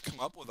for them to come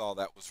up with all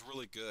that was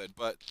really good.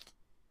 But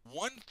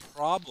one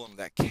problem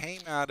that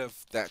came out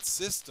of that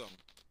system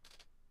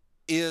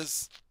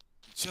is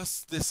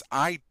just this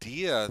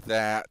idea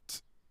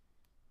that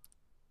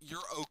you're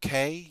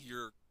okay,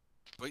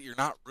 but you're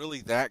not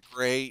really that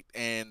great,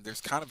 and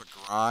there's kind of a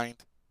grind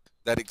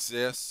that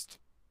exists.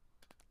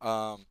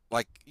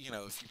 Like,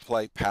 if you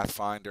play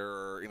Pathfinder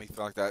or anything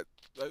like that,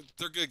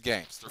 they're good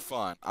games. They're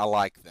fun. I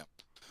like them.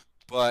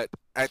 But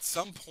at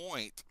some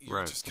point,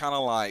 you're just kind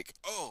of like,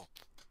 oh,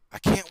 I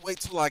can't wait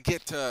till I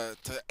get to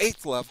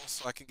 8th level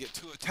so I can get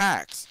 2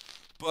 attacks.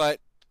 But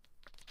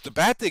the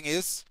bad thing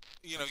is,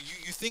 you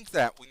think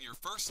that when you're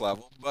first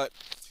level, but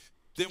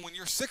then when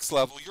you're 6th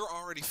level, you're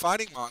already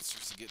fighting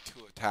monsters to get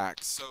 2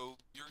 attacks. So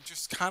you're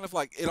just kind of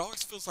like, it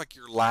always feels like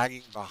you're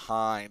lagging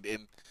behind.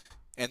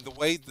 And the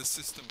way the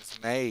system is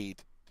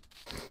made,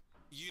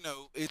 you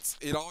know,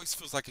 it always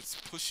feels like it's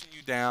pushing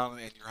you down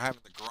and you're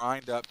having to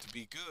grind up to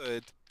be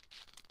good.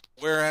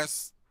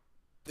 Whereas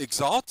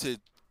Exalted,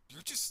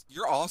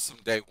 you're awesome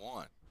day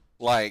one.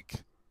 Like,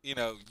 you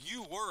know,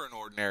 you were an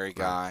ordinary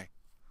guy,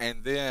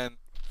 and then,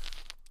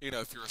 you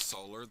know, if you're a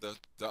solar, the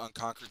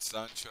Unconquered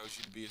Sun chose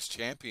you to be his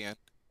champion.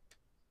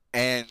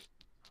 And,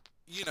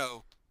 you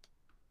know,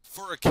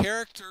 for a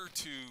character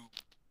to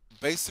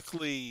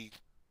basically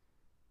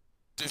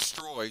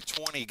destroy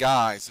 20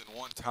 guys in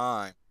one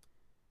time,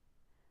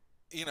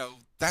 you know,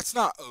 that's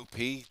not OP.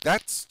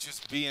 That's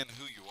just being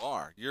who you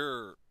are.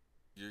 You're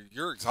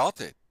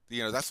Exalted.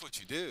 You know, that's what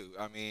you do.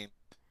 I mean,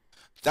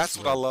 that's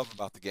what I love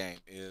about the game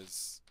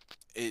is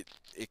it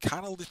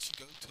kind of lets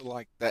you go to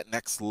like that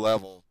next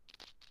level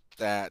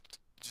that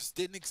just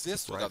didn't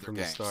exist with other from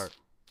games. The start.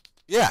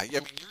 Yeah, I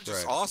mean, you're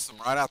just awesome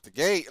right out the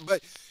gate,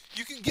 but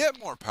you can get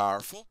more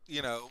powerful.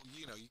 You know,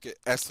 you get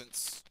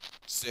Essence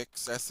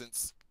 6,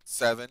 Essence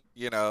 7.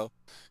 You know,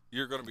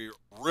 you're going to be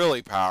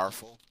really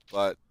powerful,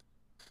 but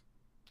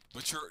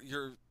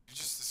you're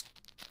just this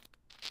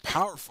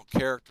powerful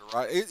character,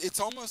 right? It's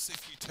almost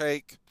if you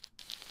take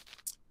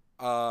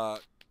a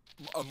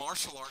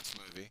martial arts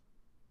movie,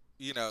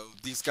 you know,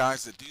 these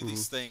guys that do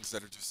these things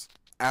that are just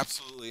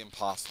absolutely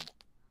impossible,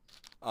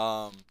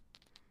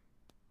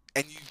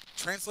 and you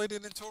translate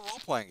it into a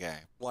role-playing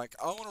game. Like,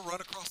 I want to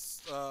run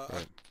across a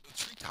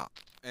treetop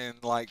and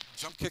like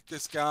jump kick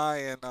this guy,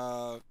 and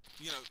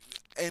you know,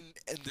 and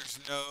there's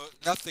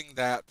nothing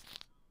that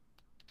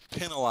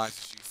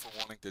penalizes you for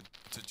wanting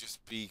to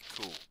just be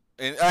cool.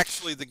 And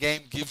actually, the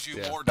game gives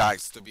you more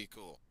dice to be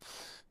cool.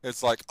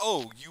 It's like,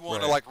 oh, you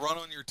want to like run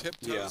on your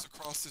tiptoes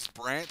across this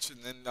branch and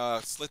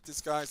then slit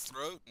this guy's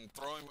throat and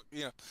throw him,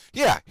 you know.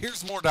 Yeah,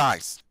 here's more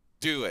dice.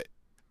 Do it.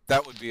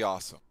 That would be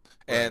awesome.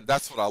 And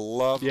that's what I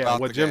love about the game. Yeah,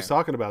 what Jim's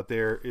talking about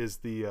there is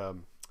he's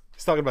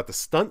talking about the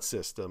stunt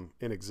system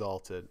in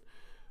Exalted,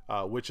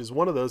 which is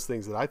one of those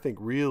things that I think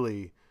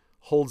really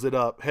holds it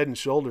up head and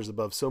shoulders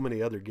above so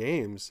many other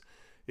games,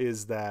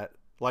 is that,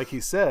 like he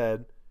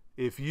said,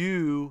 if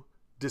you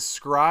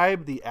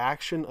describe the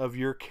action of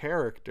your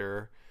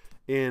character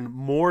in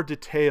more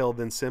detail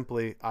than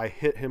simply I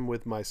hit him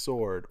with my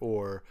sword,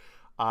 or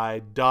I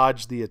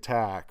dodged the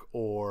attack,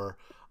 or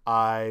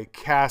I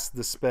cast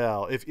the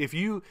spell. If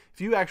you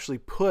actually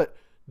put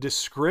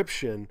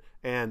description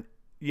and,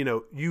 you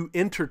know, you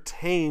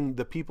entertain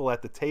the people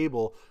at the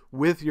table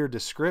with your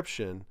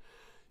description,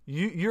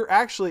 you're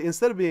actually,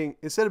 instead of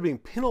being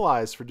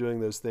penalized for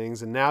doing those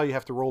things, and now you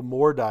have to roll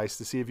more dice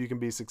to see if you can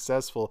be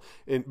successful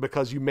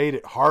because you made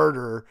it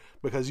harder,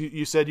 because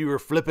you said you were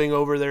flipping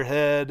over their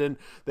head and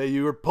that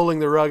you were pulling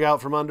the rug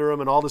out from under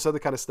them and all this other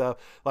kind of stuff.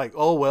 Like,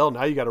 oh, well,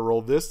 now you got to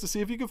roll this to see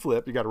if you can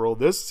flip. You got to roll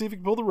this to see if you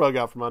can pull the rug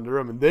out from under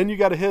them. And then you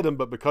got to hit them.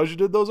 But because you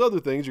did those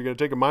other things, you're going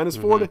to take a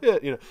 -4 to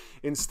hit. You know,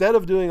 instead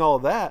of doing all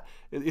of that,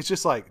 it's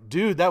just like,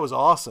 dude, that was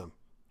awesome.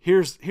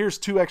 Here's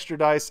 2 extra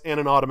dice and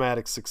an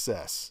automatic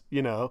success,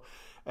 you know,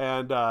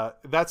 and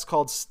that's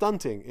called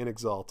stunting in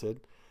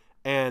Exalted.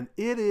 And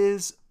it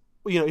is,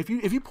 you know, if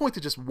you point to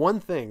just one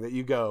thing that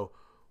you go,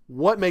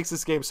 what makes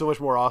this game so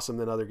much more awesome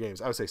than other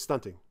games? I would say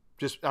stunting.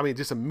 Just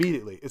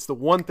immediately, it's the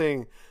one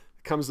thing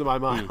that comes to my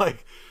mind.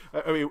 Like,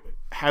 I mean,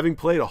 having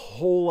played a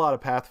whole lot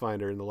of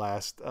Pathfinder in the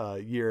last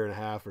year and a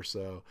half or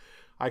so,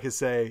 I could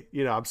say,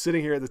 you know, I'm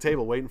sitting here at the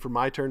table waiting for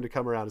my turn to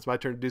come around. It's my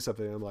turn to do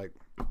something. And I'm like,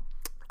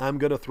 I'm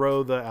going to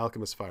throw the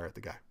alchemist fire at the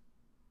guy,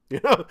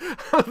 you know,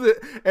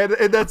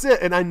 and that's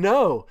it. And I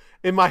know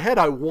in my head,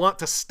 I want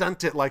to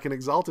stunt it like an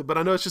Exalted, but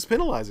I know it's just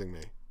penalizing me,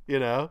 you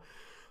know,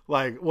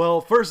 like,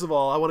 well, first of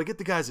all, I want to get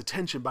the guy's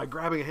attention by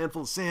grabbing a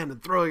handful of sand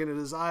and throwing it in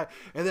his eye.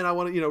 And then I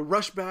want to, you know,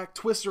 rush back,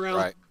 twist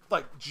around,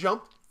 like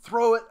jump,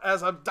 throw it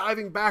as I'm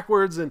diving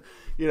backwards. And,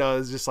 you know,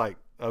 it's just like,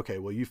 okay,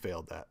 well, you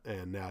failed that.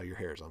 And now your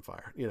hair's on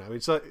fire. You know, I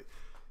mean, so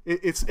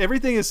it's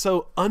everything is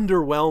so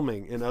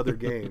underwhelming in other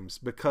games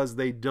because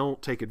they don't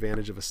take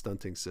advantage of a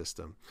stunting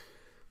system.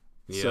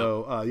 Yeah.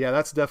 So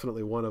that's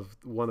definitely one of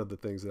the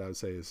things that I would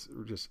say is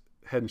just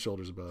head and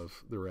shoulders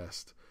above the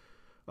rest.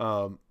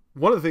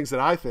 One of the things that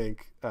I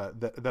think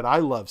that I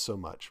love so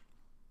much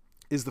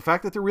is the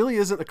fact that there really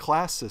isn't a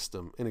class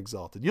system in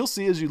Exalted. You'll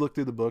see as you look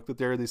through the book that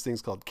there are these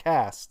things called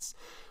castes,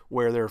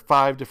 where there are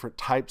 5 different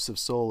types of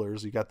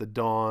solars. You got the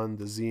dawn,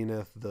 the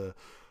zenith, the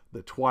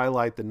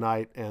twilight, the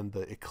night, and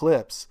the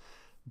eclipse.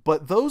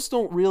 But those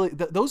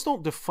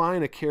don't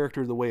define a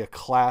character the way a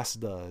class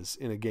does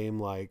in a game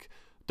like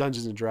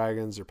Dungeons and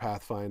Dragons or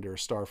Pathfinder or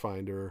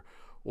Starfinder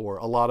or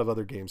a lot of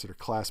other games that are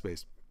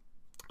class-based.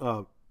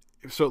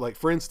 So like,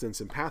 for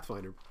instance, in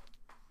Pathfinder,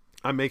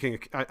 I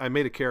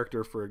made a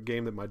character for a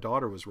game that my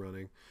daughter was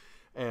running,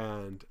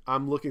 and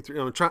I'm looking through,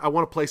 I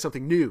want to play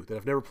something new that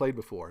I've never played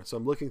before. So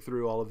I'm looking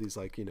through all of these,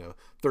 like, you know,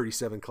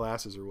 37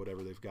 classes or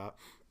whatever they've got.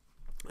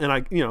 And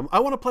I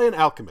want to play an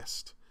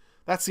alchemist.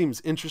 That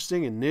seems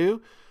interesting and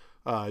new.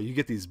 You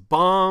get these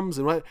bombs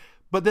and what,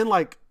 but then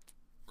like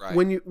Right.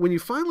 when you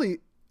finally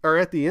are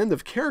at the end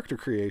of character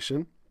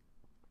creation,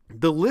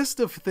 the list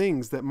of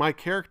things that my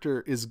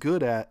character is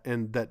good at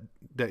and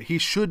that he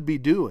should be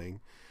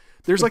doing,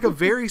 there's like a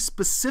very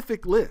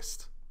specific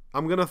list.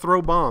 I'm going to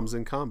throw bombs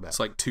in combat. It's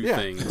like two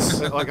things.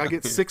 Like I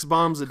get 6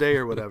 bombs a day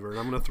or whatever, and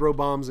I'm going to throw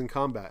bombs in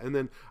combat. And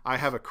then I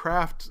have a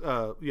craft,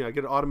 I get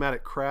an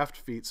automatic craft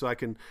feat, so I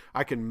can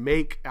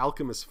make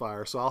alchemist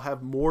fire. So I'll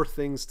have more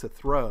things to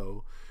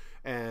throw,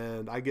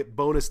 and I get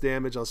bonus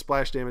damage on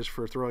splash damage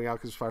for throwing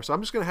alchemist fire. So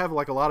I'm just going to have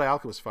like a lot of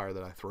alchemist fire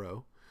that I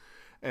throw.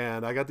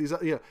 And I got these,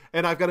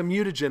 and I've got a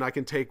mutagen I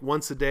can take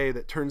once a day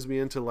that turns me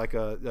into like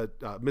a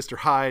Mr.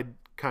 Hyde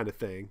kind of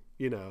thing,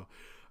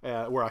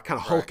 where I kind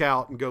of Hulk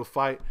out and go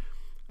fight.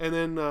 And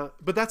then,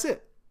 but that's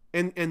it.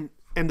 And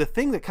the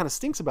thing that kind of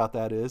stinks about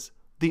that is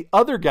the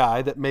other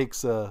guy that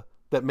makes an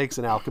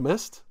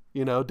alchemist,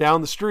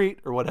 down the street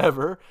or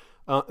whatever,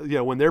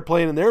 when they're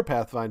playing in their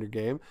Pathfinder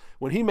game,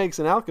 when he makes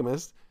an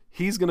alchemist,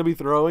 he's going to be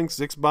throwing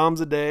 6 bombs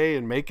a day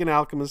and making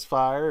alchemist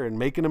fire and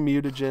making a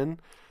mutagen.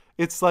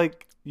 It's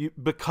like,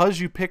 because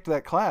you picked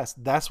that class,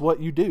 that's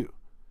what you do.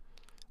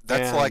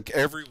 That's like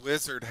every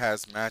wizard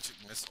has magic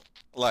missile.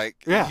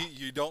 Like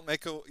you don't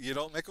make a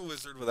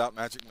wizard without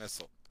magic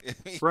missile.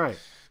 Right.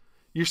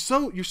 You're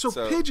so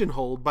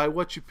pigeonholed by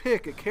what you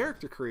pick at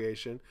character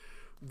creation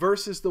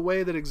versus the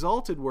way that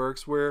Exalted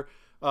works, where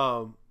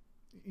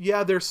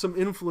there's some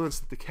influence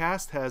that the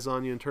cast has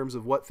on you in terms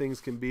of what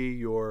things can be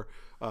your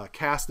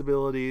cast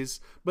abilities,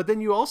 but then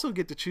you also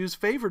get to choose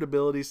favorite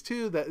abilities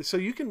too. So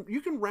you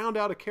can round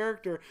out a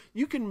character.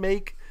 You can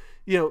make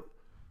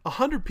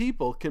 100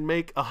 people can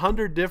make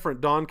 100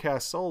 different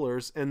Dawncast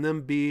Solars and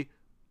then be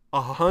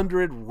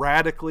 100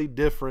 radically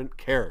different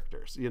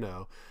characters.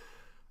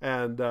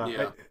 And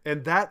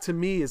that to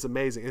me is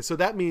amazing. And so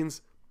that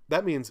means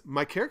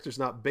my character's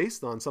not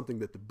based on something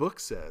that the book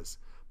says.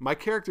 My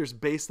character's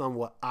based on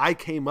what I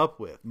came up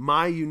with,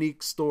 my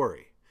unique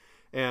story.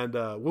 And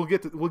we'll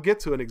get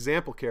to an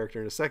example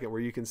character in a second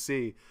where you can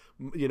see,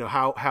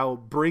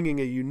 how bringing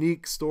a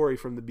unique story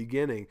from the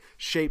beginning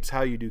shapes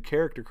how you do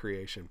character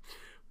creation.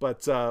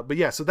 But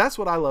yeah, so that's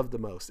what I love the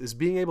most, is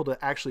being able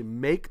to actually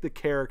make the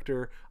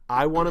character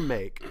I want to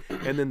make,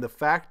 and then the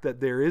fact that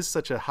there is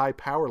such a high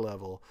power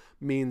level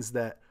means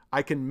that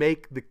I can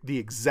make the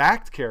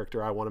exact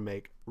character I want to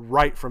make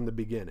right from the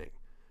beginning.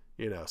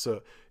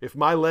 So if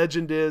my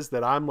legend is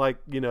that I'm like,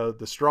 the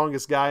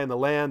strongest guy in the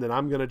land, and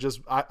I'm going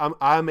to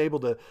I'm able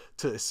to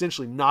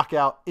essentially knock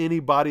out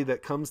anybody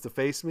that comes to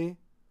face me,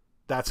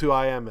 that's who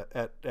I am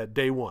at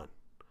day one.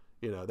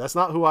 That's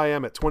not who I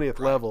am at 20th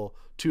level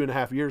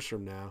 2.5 years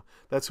from now.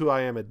 That's who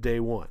I am at day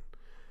one.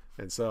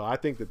 And so I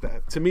think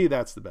that to me,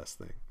 that's the best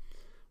thing.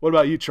 What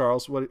about you,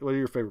 Charles? What are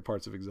your favorite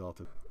parts of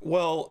Exalted?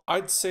 Well,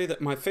 I'd say that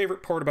my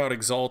favorite part about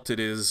Exalted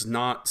is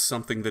not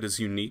something that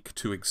is unique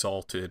to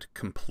Exalted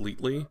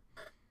completely.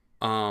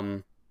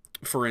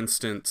 For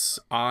instance,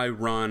 I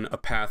run a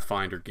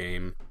Pathfinder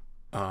game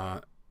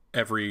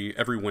every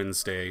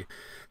Wednesday,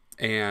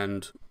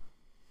 and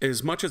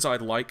as much as I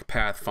like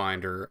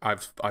Pathfinder,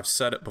 I've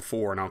said it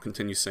before and I'll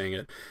continue saying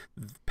it.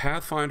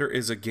 Pathfinder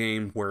is a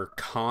game where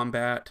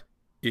combat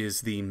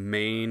is the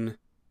main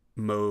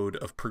mode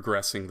of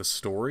progressing the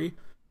story,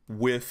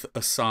 with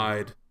a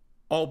side,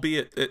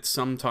 albeit it's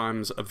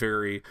sometimes a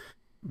very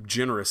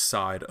generous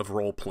side of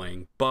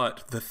role-playing.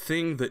 But the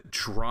thing that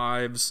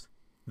drives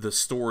the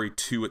story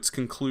to its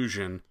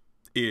conclusion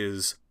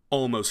is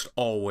almost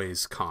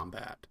always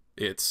combat.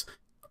 It's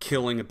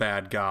killing a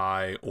bad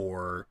guy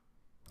or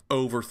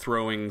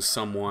overthrowing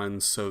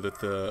someone so that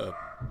the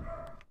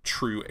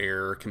true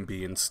heir can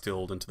be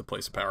instilled into the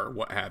place of power,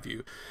 what have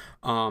you.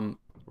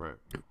 Right.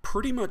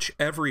 Pretty much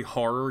every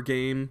horror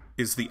game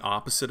is the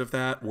opposite of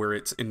that, where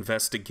it's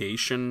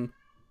investigation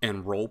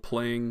and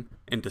role-playing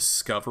and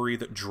discovery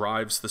that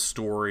drives the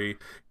story,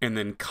 and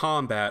then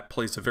combat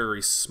plays a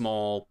very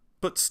small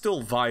but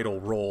still vital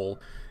role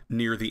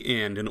near the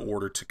end in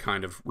order to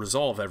kind of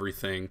resolve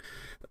everything.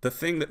 The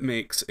thing that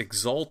makes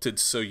Exalted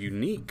so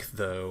unique,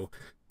 though,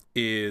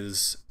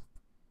 is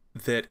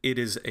that it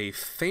is a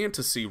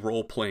fantasy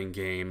role-playing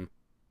game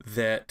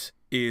that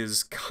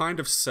is kind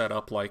of set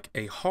up like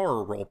a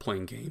horror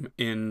role-playing game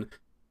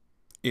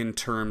in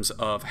terms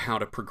of how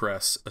to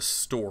progress a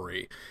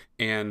story.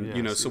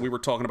 And, so we were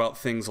talking about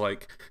things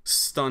like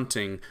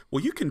stunting.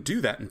 Well, you can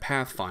do that in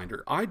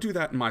Pathfinder. I do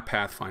that in my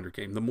Pathfinder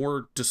game. The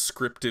more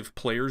descriptive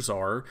players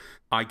are,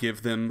 I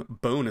give them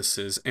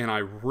bonuses, and I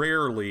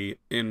rarely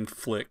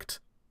inflict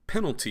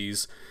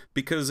penalties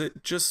because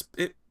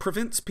it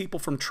prevents people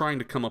from trying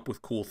to come up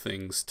with cool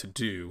things to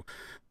do.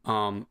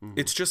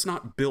 It's just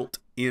not built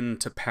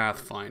into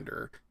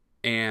Pathfinder.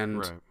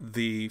 And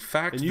the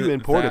fact that... And you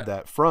imported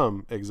that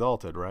from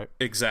Exalted, right?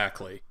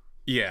 Exactly.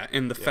 Yeah,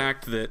 and the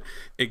fact that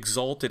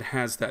Exalted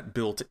has that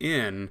built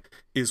in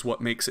is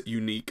what makes it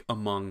unique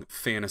among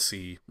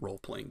fantasy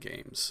role-playing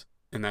games.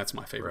 And that's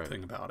my favorite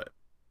thing about it.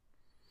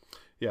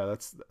 Yeah,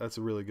 that's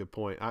a really good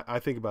point. I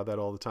think about that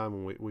all the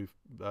time when we've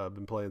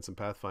been playing some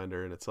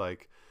Pathfinder, and it's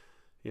like,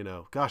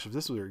 gosh, if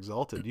this were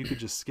Exalted, you could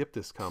just skip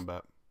this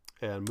combat.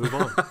 and move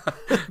on.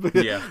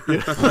 Yeah.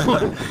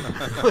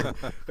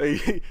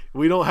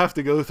 We don't have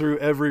to go through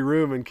every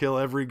room and kill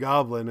every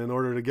goblin in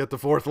order to get the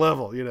 4th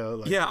level, you know.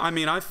 Like, yeah, I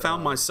mean, I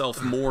found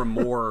myself more and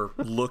more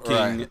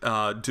looking,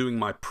 doing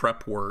my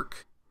prep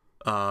work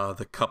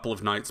the couple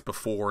of nights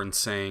before and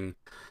saying,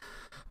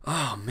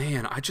 oh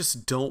man, I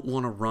just don't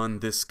want to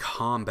run this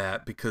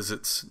combat because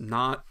it's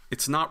not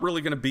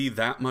really going to be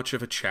that much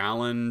of a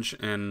challenge,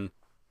 and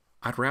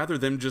I'd rather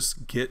them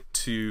just get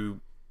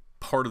to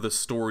part of the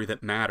story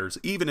that matters,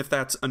 even if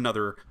that's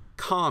another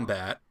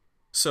combat.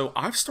 So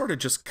I've started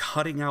just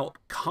cutting out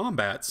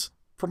combats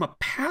from a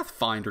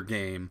Pathfinder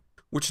game,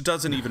 which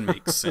doesn't even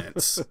make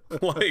sense.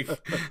 Like,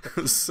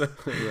 so,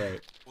 right.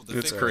 Well, the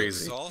it's thing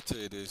crazy. With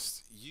Exalted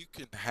is you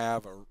can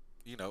have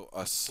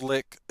a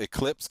slick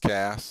Eclipse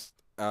cast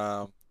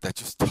that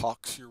just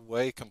talks your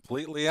way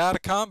completely out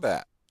of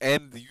combat,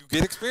 and you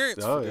get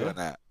experience for doing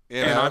that.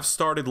 You and know? I've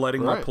started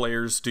letting my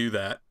players do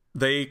that.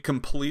 They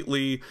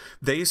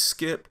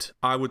skipped,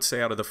 I would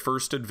say, out of the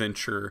first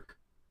adventure,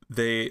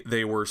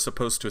 they were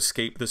supposed to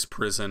escape this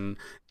prison,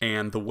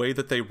 and the way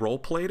that they role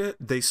played it,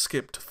 they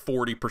skipped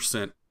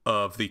 40%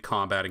 of the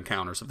combat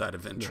encounters of that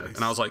adventure. Nice.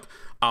 And I was like,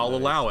 I'll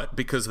allow it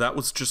because that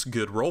was just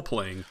good role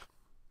playing.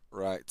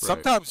 Right.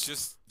 Sometimes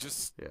just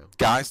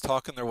guys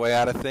talking their way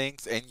out of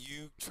things, and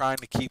you trying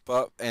to keep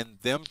up, and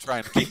them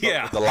trying to keep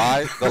up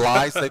with the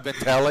lies they've been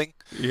telling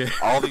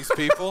all these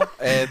people,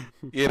 and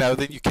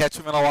then you catch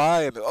them in a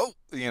lie, and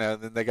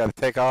then they got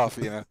to take off,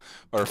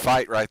 or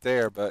fight right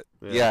there. But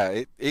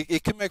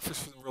it can make for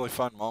some really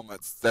fun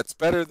moments. That's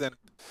better than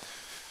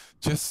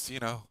just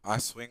I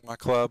swing my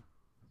club,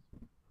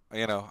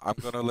 I'm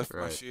gonna lift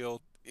my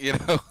shield,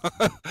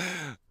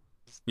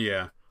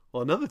 Yeah.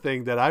 Well, another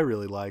thing that I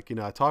really like,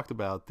 I talked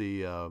about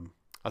the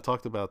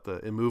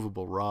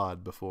immovable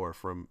rod before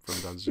from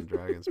Dungeons and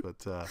Dragons, but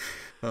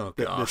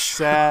the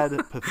sad,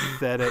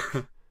 pathetic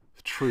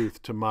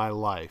truth to my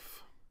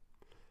life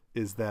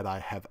is that I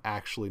have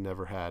actually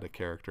never had a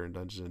character in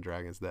Dungeons and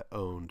Dragons that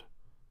owned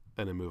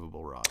an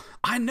immovable rod.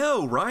 I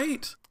know,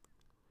 right?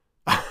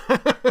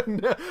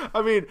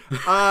 I mean,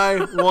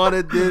 I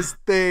wanted this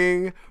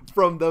thing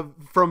from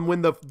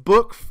when the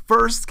book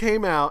first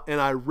came out,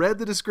 and I read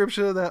the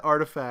description of that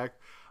artifact.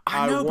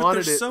 I know, wanted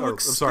but they're so I'm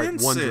sorry,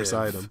 wondrous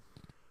item.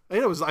 I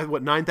think it was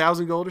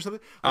 9,000 gold or something.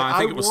 I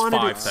think it was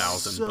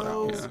 5,000.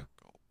 So... But, yeah.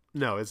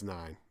 No, it's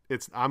 9.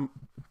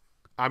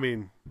 I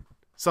mean,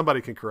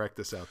 somebody can correct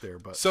this out there,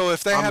 but so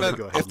if they had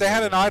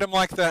an item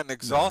like that in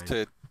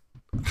Exalted,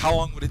 how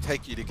long would it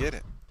take you to get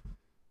it?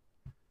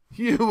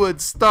 You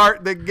would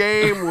start the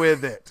game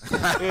with it.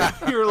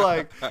 you're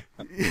like,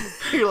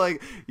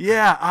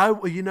 yeah,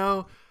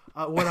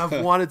 what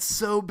I've wanted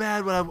so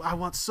bad, what I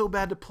want so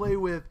bad to play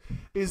with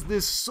is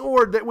this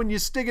sword that when you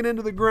stick it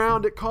into the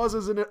ground, it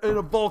causes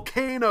a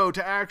volcano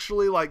to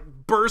actually like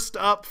burst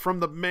up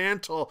from the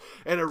mantle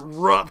and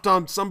erupt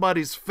on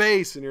somebody's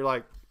face. And you're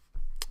like,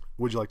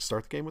 would you like to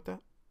start the game with that?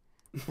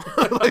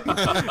 Like,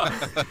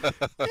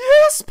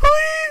 yes,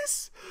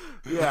 please.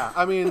 Yeah,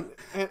 I mean,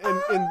 and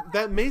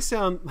that may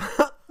sound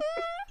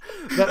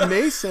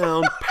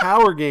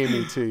power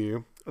gaming to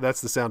you.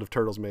 That's the sound of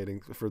turtles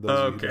mating for those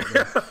of you who don't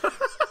know.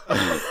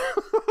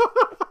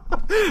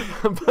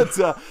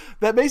 But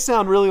that may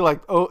sound really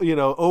like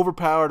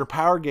overpowered or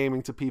power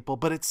gaming to people,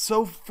 but it's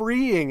so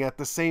freeing at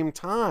the same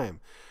time.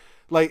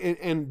 Like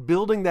and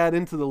building that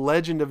into the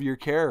legend of your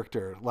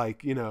character,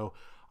 like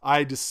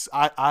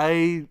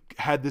I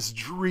had this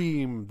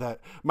dream that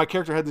my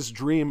character had this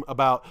dream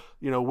about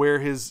where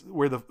his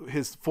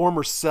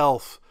former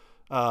self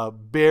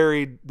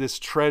buried this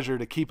treasure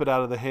to keep it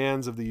out of the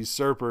hands of the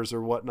usurpers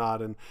or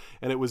whatnot, and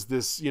it was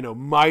this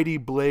mighty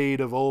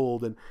blade of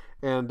old, and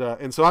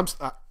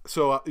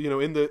so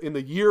in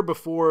the year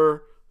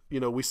before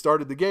we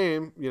started the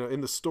game, in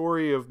the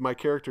story of my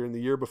character in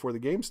the year before the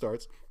game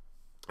starts,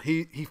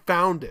 he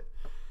found it,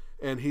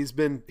 and he's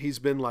been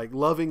like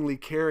lovingly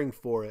caring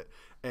for it.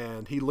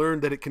 And he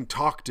learned that it can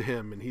talk to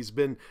him, and he's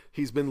been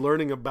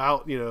learning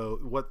about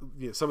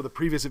some of the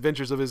previous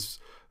adventures of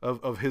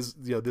his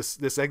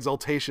this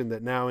exaltation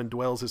that now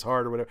indwells his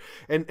heart or whatever.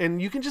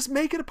 And you can just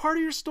make it a part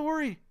of your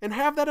story and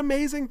have that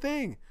amazing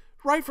thing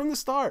right from the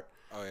start.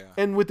 Oh yeah.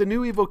 And with the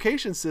new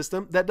evocation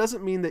system, that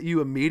doesn't mean that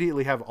you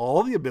immediately have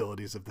all the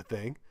abilities of the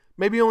thing.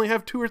 Maybe you only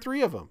have 2 or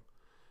 3 of them.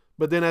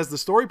 But then as the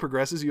story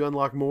progresses, you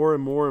unlock more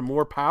and more and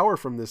more power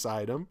from this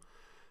item,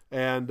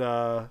 and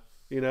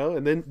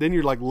and then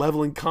you're like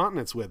leveling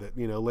continents with it,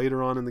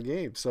 later on in the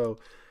game. So,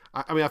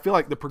 I mean, I feel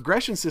like the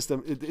progression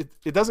system,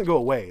 it doesn't go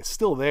away. It's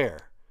still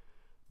there,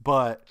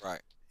 but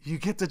you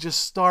get to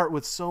just start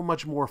with so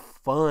much more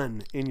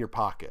fun in your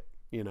pocket,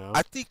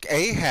 I think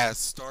Ahaz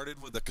started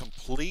with a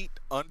complete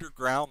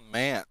underground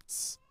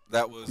manse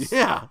that was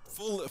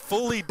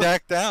fully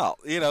decked out.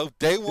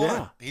 Day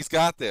one, he's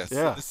got this.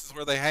 Yeah. This is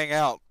where they hang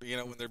out,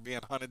 when they're being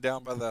hunted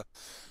down by the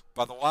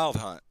wild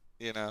hunt,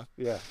 Yeah,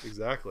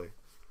 exactly.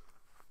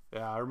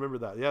 Yeah, I remember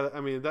that. Yeah,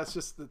 I mean, that's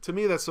just, to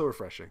me, that's so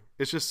refreshing.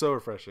 It's just so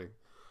refreshing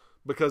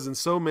because in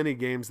so many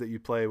games that you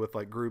play with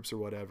like groups or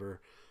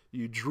whatever,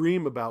 you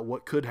dream about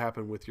what could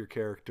happen with your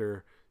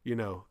character,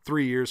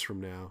 3 years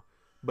from now,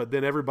 but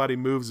then everybody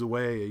moves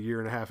away a year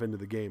and a half into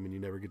the game and you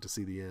never get to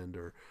see the end,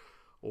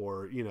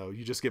 or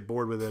you just get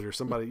bored with it, or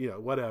somebody,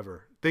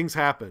 whatever. Things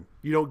happen.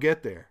 You don't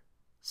get there.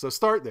 So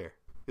start there.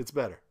 It's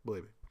better,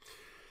 believe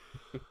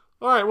me.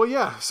 All right. Well,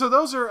 yeah. So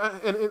those are,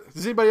 and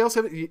does anybody else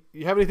you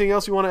have anything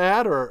else you want to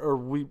add, or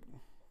we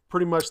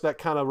pretty much that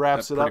kind of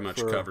wraps it up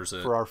covers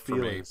it for our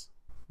feelings.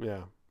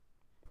 Yeah.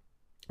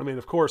 I mean,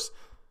 of course,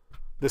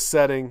 the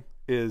setting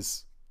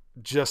is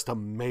just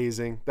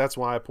amazing. That's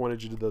why I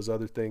pointed you to those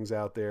other things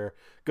out there.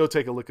 Go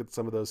take a look at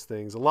some of those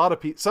things.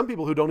 Some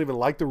people who don't even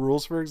like the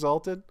rules for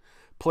Exalted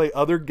play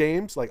other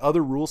games, like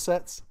other rule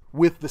sets,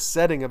 with the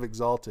setting of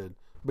Exalted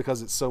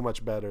because it's so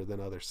much better than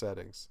other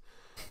settings.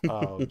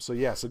 So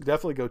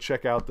definitely go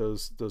check out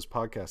those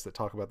podcasts that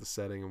talk about the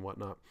setting and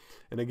whatnot.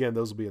 And again,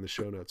 those will be in the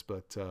show notes.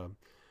 But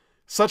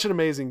such an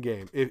amazing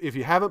game. If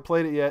you haven't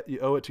played it yet, you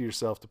owe it to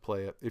yourself to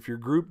play it. If your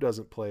group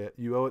doesn't play it,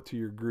 you owe it to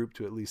your group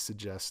to at least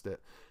suggest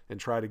it and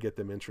try to get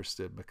them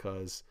interested,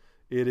 because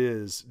it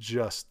is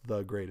just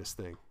the greatest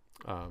thing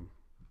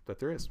that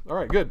there is. All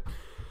right, good.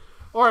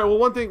 All right, well,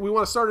 one thing, we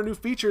want to start a new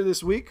feature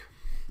this week.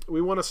 We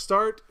want to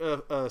start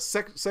a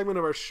segment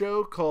of our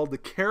show called the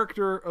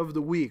Character of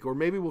the Week, or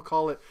maybe we'll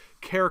call it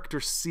Character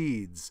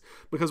Seeds.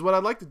 Because what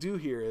I'd like to do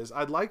here is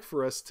I'd like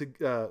for us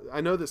to, I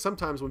know that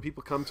sometimes when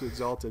people come to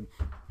Exalted,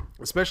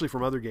 especially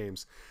from other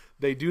games,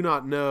 they do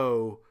not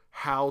know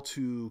how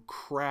to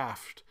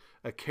craft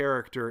a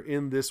character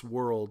in this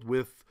world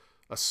with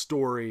a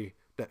story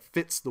that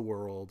fits the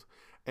world.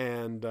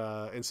 And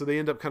so they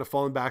end up kind of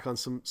falling back on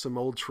some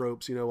old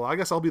tropes, well, I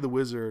guess I'll be the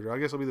wizard, or I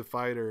guess I'll be the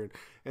fighter.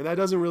 And that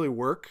doesn't really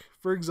work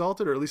for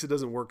Exalted, or at least it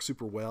doesn't work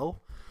super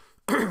well.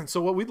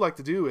 So what we'd like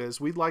to do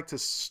is we'd like to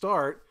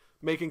start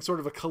making sort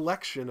of a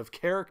collection of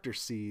character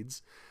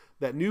seeds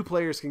that new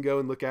players can go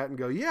and look at and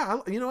go, yeah,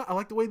 I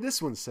like the way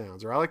this one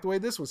sounds, or I like the way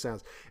this one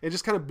sounds, and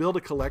just kind of build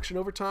a collection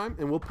over time.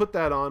 And we'll put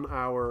that on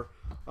our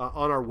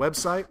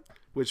website,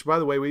 which, by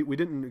the way, we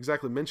didn't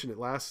exactly mention it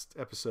last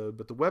episode,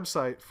 but the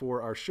website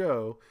for our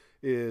show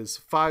is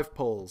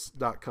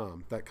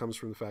 5poles.com. That comes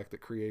from the fact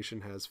that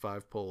creation has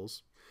 5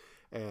 poles.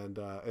 And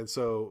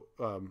so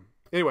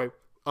anyway,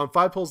 on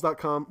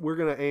 5poles.com, we're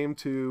going to aim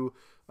to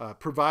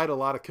provide a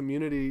lot of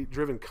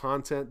community-driven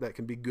content that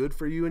can be good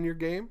for you in your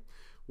game.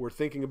 We're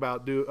thinking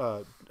about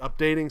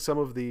updating some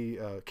of the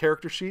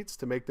character sheets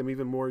to make them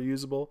even more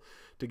usable,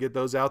 to get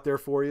those out there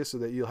for you so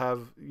that you'll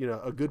have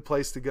a good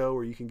place to go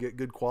where you can get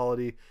good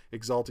quality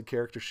Exalted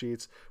character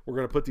sheets. We're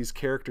going to put these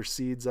character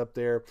seeds up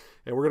there,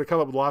 and we're going to come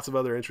up with lots of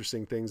other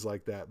interesting things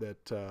like that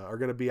are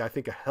going to be, I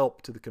think, a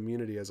help to the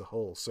community as a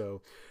whole.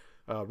 So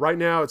right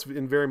now it's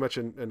in very much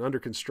an under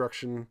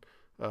construction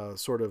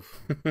sort of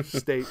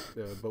state,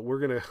 but we're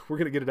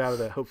gonna get it out of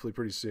that hopefully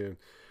pretty soon.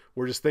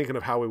 We're just thinking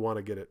of how we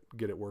want to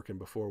get it working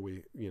before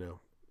we,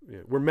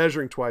 we're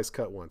measuring twice,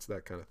 cut once,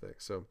 that kind of thing.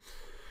 So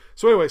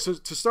anyway, so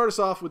to start us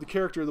off with the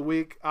character of the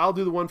week, I'll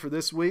do the one for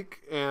this week,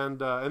 and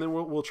then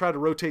we'll try to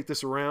rotate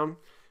this around,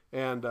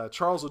 and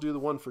Charles will do the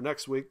one for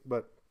next week.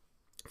 But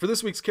for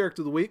this week's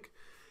character of the week,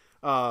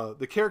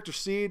 the character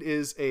seed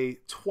is a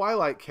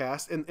Twilight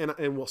cast,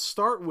 and we'll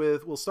start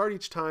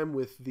each time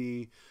with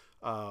the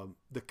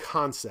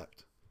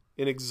concept.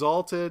 In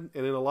Exalted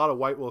and in a lot of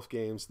White Wolf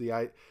games, the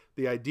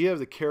idea of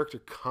the character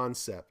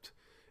concept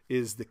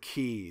is the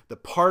key, the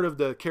part of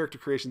the character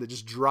creation that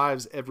just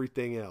drives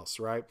everything else,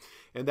 right?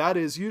 And that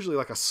is usually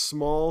like a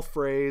small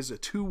phrase,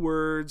 2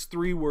 words,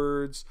 3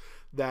 words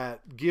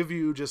that give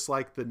you just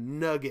like the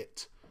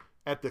nugget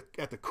at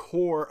the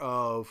core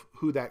of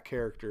who that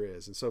character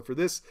is. And so for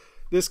this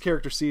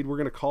character seed, we're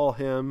going to call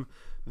him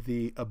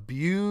the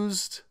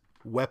Abused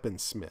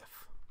Weaponsmith.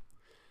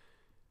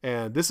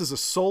 And this is a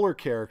solar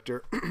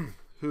character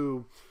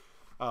who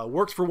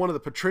works for one of the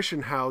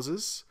patrician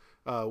houses,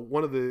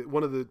 one of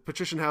the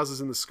patrician houses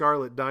in the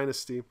Scarlet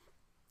Dynasty,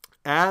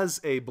 as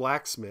a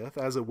blacksmith,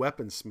 as a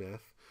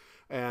weaponsmith,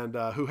 and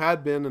who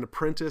had been an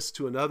apprentice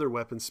to another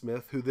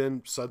weaponsmith who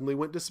then suddenly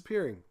went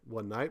disappearing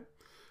one night.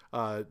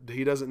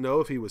 He doesn't know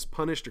if he was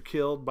punished or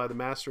killed by the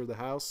master of the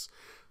house,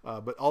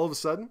 but all of a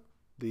sudden,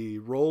 the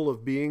role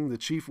of being the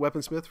chief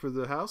weaponsmith for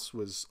the house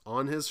was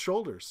on his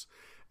shoulders.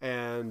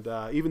 And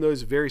even though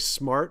he's a very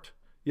smart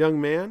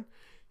young man,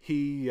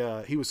 he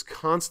was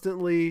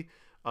constantly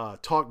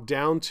talked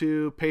down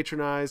to,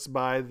 patronized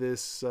by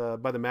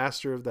the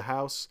master of the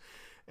house,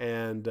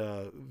 and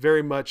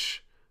very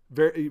much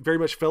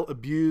felt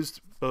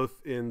abused,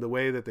 both in the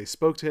way that they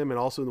spoke to him and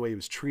also in the way he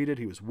was treated.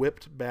 He was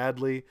whipped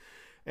badly,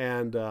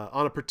 and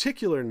on a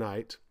particular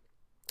night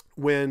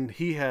when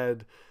he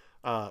had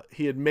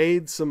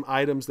made some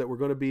items that were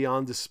going to be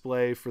on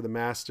display for the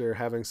master,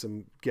 having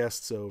some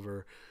guests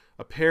over.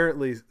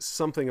 Apparently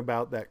something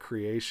about that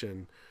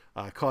creation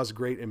caused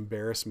great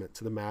embarrassment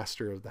to the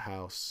master of the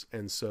house.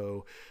 And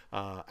so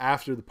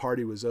after the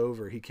party was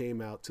over, he came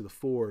out to the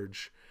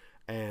forge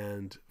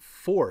and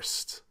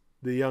forced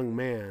the young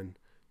man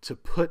to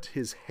put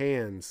his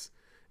hands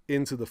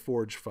into the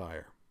forge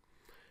fire.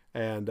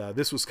 And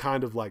this was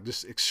kind of like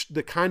just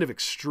the kind of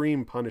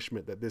extreme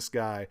punishment that this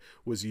guy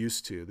was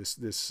used to.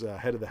 This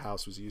head of the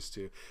house was used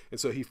to. And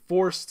so he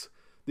forced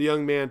the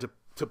young man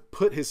to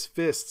put his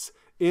fists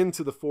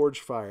into the forge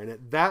fire. And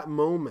at that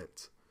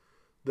moment,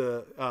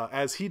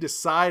 as he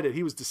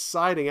was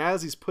deciding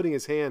as he's putting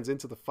his hands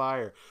into the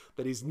fire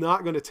that he's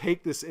not going to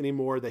take this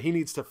anymore, that he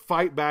needs to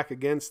fight back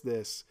against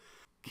this.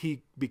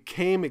 He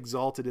became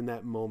exalted in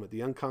that moment.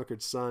 The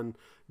unconquered sun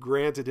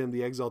granted him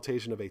the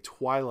exaltation of a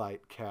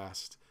twilight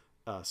caste,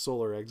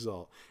 solar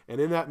exalt.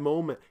 And in that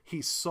moment,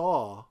 he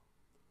saw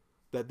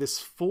that this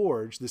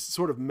forge, this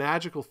sort of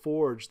magical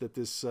forge that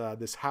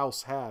this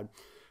house had,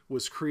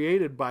 was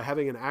created by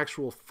having an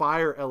actual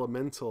fire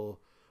elemental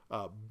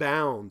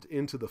bound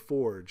into the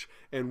forge.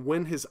 And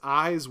when his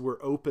eyes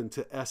were open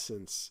to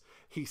essence,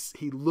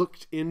 he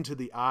looked into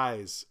the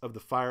eyes of the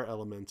fire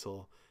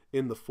elemental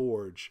in the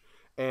forge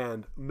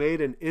and made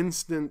an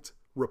instant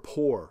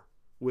rapport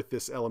with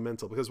this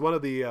elemental, because one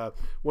of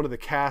the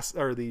cast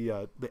or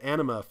the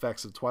anima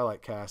effects of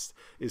Twilight Cast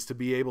is to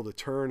be able to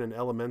turn an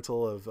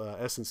elemental of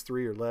essence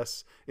 3 or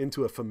less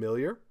into a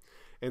familiar.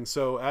 And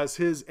so as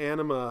his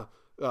anima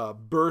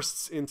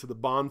bursts into the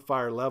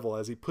bonfire level,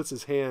 as he puts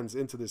his hands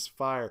into this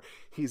fire,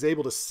 he's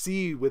able to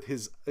see with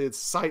his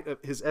sight,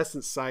 his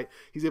essence sight,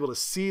 he's able to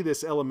see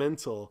this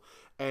elemental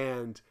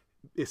and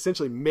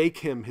essentially make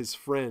him his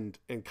friend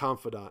and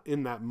confidant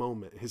in that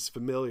moment, his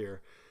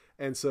familiar.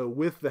 And so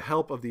with the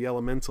help of the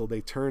elemental,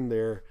 they turn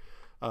their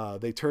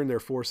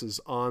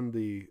forces on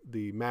the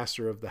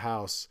master of the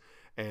house,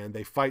 and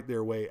they fight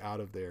their way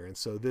out of there. And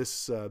so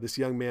this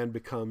young man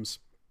becomes,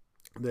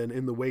 then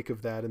in the wake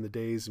of that, in the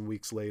days and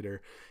weeks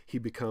later, he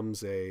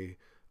becomes a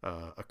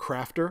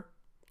crafter.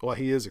 Well,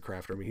 he is a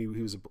crafter. I mean,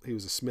 he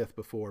was a smith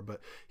before, but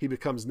he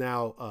becomes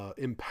now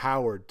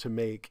empowered to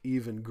make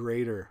even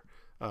greater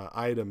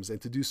items,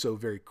 and to do so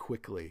very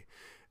quickly.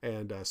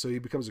 And so he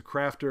becomes a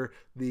crafter.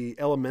 The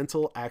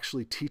elemental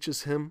actually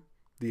teaches him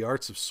the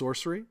arts of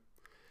sorcery,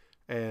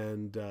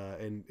 and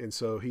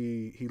so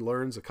he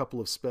learns a couple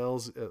of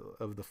spells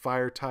of the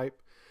fire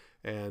type,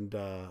 and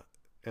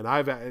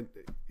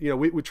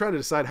we try to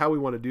decide how we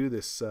want to do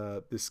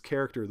this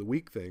character of the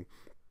week thing.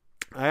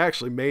 I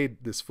actually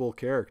made this full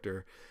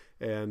character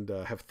and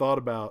have thought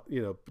about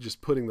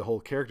just putting the whole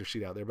character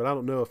sheet out there, but I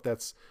don't know if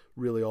that's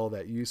really all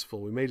that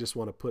useful. We may just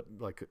want to put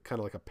kind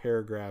of like a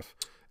paragraph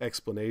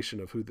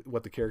explanation of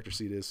what the character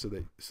sheet is, so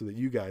that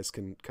you guys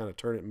can kind of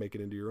turn it and make it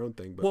into your own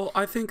thing. But,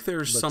 I think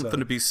there's something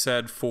to be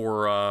said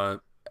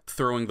for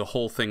throwing the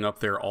whole thing up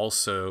there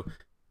also.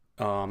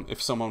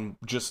 If someone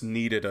just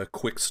needed a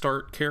quick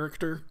start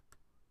character.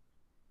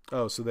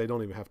 Oh, so they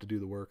don't even have to do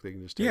the work. They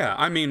can just take it.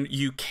 I mean,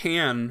 you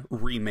can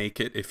remake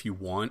it if you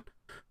want,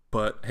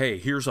 but hey,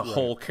 here's a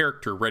whole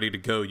character ready to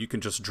go. You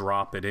can just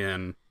drop it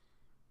in,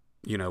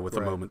 with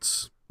a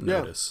moment's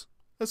notice.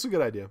 Yeah, that's a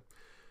good idea.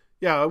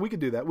 Yeah, we could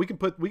do that. We can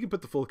put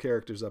the full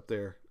characters up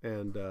there,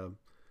 and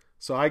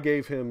so I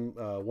gave him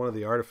one of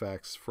the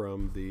artifacts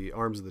from the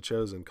Arms of the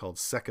Chosen called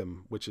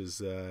Sechem, which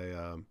is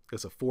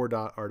it's a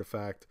 4-dot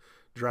artifact,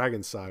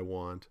 Dragon Sai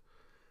wand,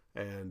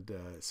 and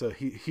so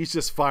he's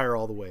just fire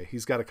all the way.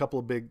 He's got a couple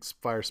of big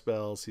fire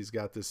spells. He's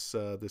got this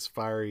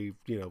fiery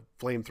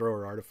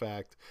flamethrower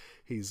artifact.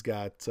 He's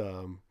got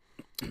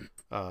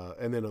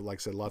and then, like I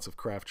said, lots of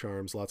craft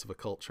charms, lots of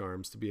occult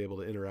charms to be able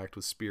to interact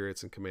with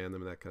spirits and command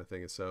them and that kind of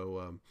thing. And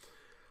so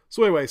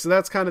anyway, so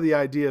that's kind of the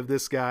idea of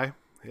this guy.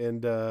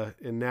 And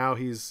now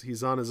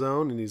he's on his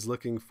own, and he's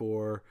looking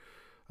for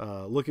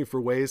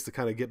ways to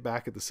kind of get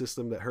back at the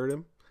system that hurt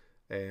him,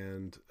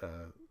 and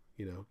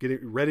getting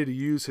ready to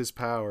use his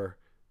power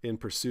in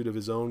pursuit of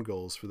his own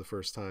goals for the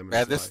first time in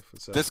his life.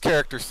 So, this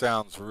character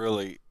sounds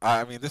really.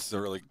 I mean, this is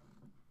a really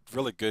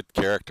good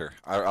character.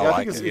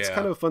 I think it's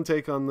kind of a fun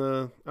take on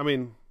the. I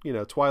mean,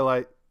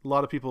 Twilight. A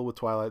lot of people with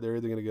Twilight, they're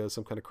either going to go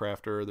some kind of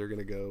crafter, or they're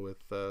going to go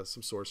with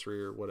some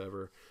sorcery or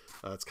whatever.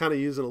 It's kind of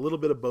using a little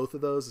bit of both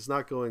of those. It's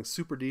not going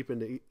super deep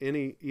into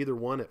either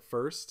one at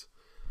first,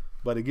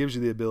 but it gives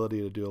you the ability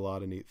to do a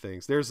lot of neat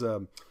things. There's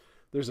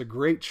a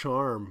great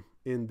charm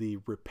in the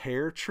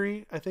repair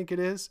tree, I think it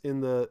is, in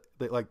the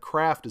like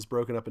craft is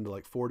broken up into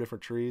like 4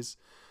 different trees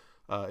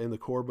in the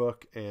core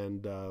book,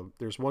 and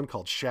there's one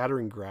called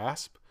Shattering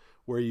Grasp,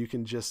 where you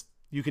can just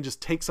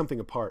take something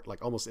apart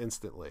like almost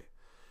instantly.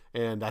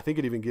 And I think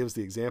it even gives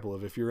the example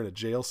of if you're in a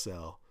jail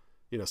cell,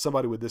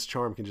 somebody with this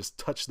charm can just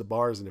touch the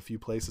bars in a few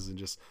places and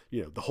just,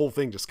 the whole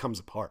thing just comes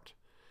apart.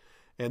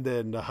 And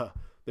then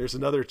there's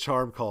another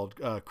charm called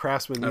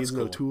Craftsman Needs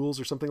No Tools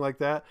or something like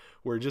that,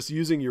 where just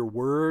using your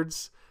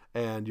words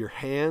and your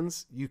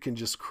hands, you can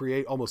just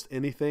create almost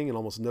anything in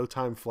almost no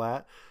time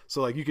flat.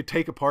 So like you could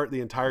take apart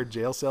the entire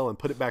jail cell and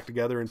put it back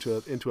together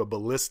into a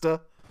ballista,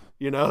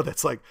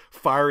 that's like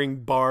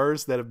firing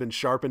bars that have been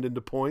sharpened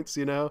into points,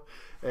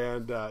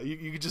 and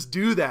you could just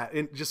do that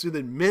just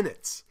within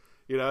minutes.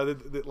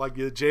 Like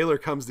the jailer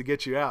comes to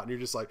get you out, and you're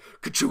just like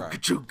ka-choom,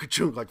 ka-choom,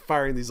 ka-choom, like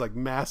firing these like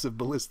massive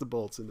ballista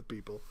bolts into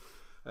people.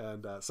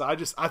 And so I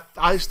just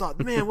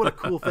thought, man, what a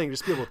cool thing,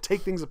 just be able to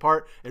take things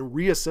apart and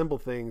reassemble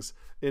things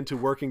into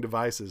working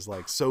devices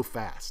like so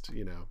fast,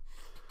 you know.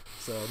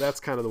 So that's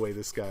kind of the way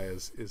this guy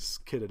is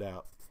kitted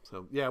out.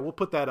 So yeah, we'll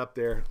put that up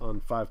there on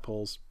 5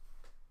 polls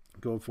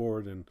going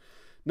forward, and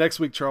next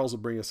week Charles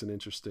will bring us an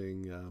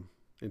interesting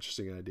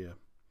idea.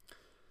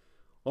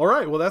 All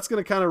right, well, that's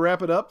going to kind of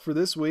wrap it up for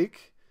this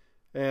week.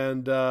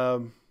 And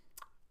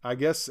I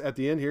guess at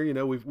the end here, you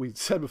know, we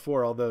said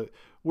before, although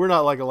we're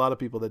not like a lot of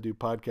people that do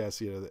podcasts,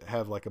 you know, that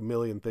have like a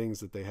million things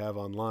that they have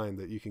online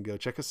that you can go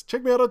check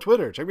me out on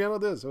Twitter, check me out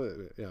on this.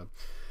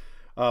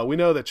 Yeah. We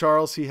know that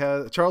Charles, why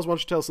don't you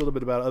tell us a little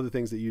bit about other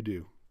things that you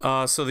do?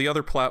 So the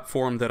other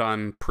platform that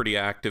I'm pretty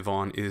active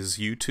on is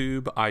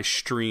YouTube. I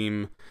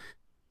stream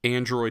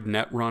Android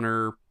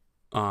Netrunner.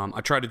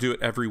 I try to do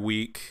it every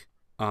week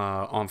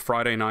on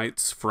Friday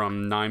nights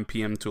from 9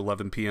 p.m. to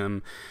 11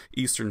 p.m.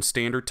 Eastern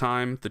Standard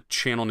Time. The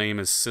channel name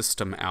is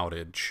System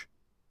Outage.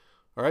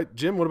 All right,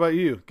 Jim, what about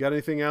you? Got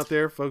anything out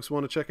there folks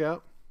want to check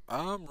out?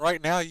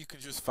 Right now you can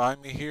just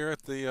find me here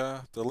at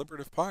the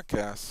Deliberative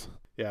Podcast.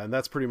 Yeah, and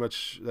that's pretty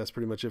much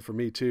it for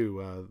me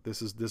too.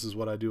 This is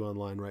what I do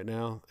online right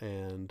now,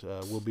 and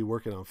we'll be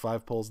working on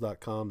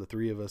 5polls.com, the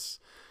three of us,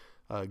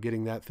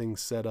 getting that thing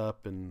set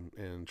up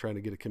and trying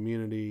to get a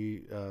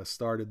community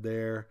started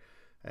there,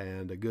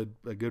 and a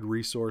good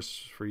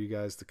resource for you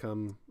guys to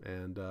come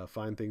and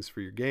find things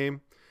for your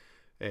game.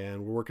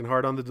 And we're working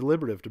hard on the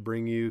Deliberative to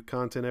bring you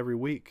content every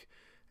week.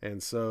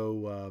 And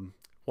so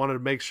wanted to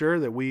make sure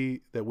that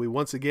we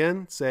once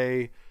again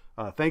say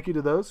thank you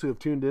to those who have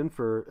tuned in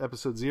for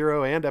episode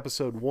 0 and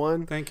episode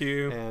 1. Thank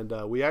you. And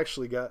we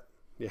actually got,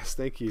 yes,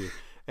 thank you.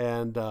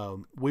 And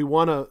we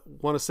want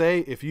to say,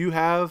 if you've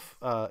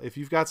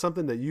got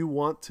something that you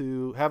want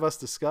to have us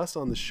discuss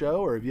on the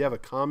show, or if you have a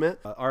comment,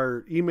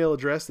 our email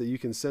address that you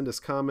can send us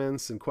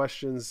comments and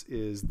questions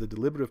is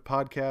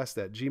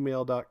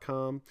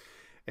thedeliberativePodcast@gmail.com.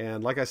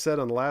 And like I said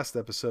on the last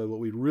episode, what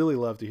we'd really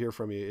love to hear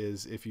from you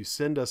is if you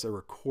send us a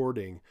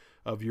recording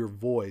of your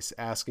voice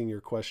asking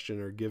your question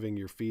or giving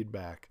your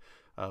feedback.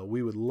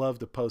 We would love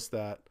to post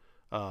that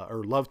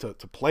or love to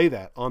play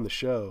that on the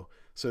show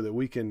so that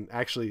we can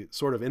actually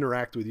sort of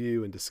interact with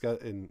you and discuss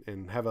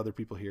and have other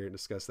people hear it and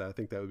discuss that. I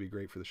think that would be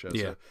great for the show.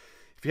 Yeah. So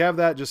if you have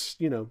that,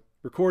 just,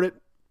 record it,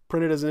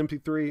 print it as an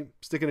MP3,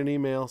 stick it in an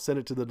email, send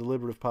it to the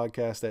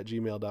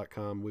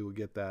deliberativepodcast@gmail.com. We will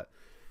get that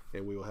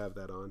and we will have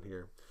that on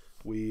here.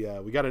 We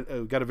got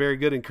a very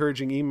good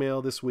encouraging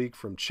email this week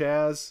from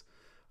Chaz,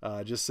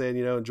 just saying,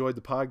 enjoyed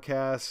the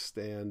podcast,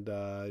 and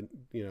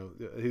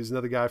he's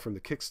another guy from the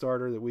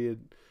Kickstarter that we had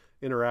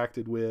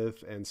interacted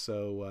with, and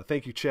so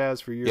thank you,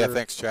 Chaz, for your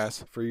thanks,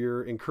 Chaz, for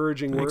your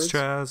encouraging words.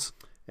 Thanks,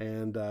 Chaz,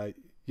 and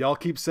y'all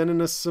keep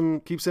sending us some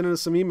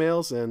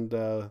emails and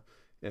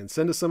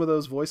send us some of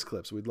those voice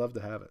clips. We'd love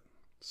to have it.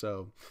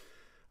 So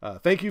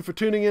thank you for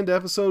tuning in to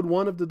episode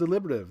 1 of the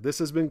Deliberative. This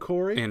has been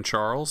Corey and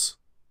Charles.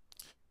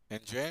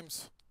 And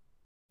James.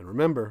 And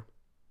remember,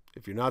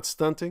 if you're not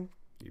stunting,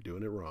 you're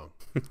doing it wrong.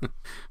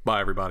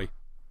 Bye, everybody.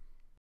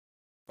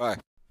 Bye.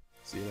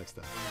 See you next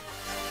time.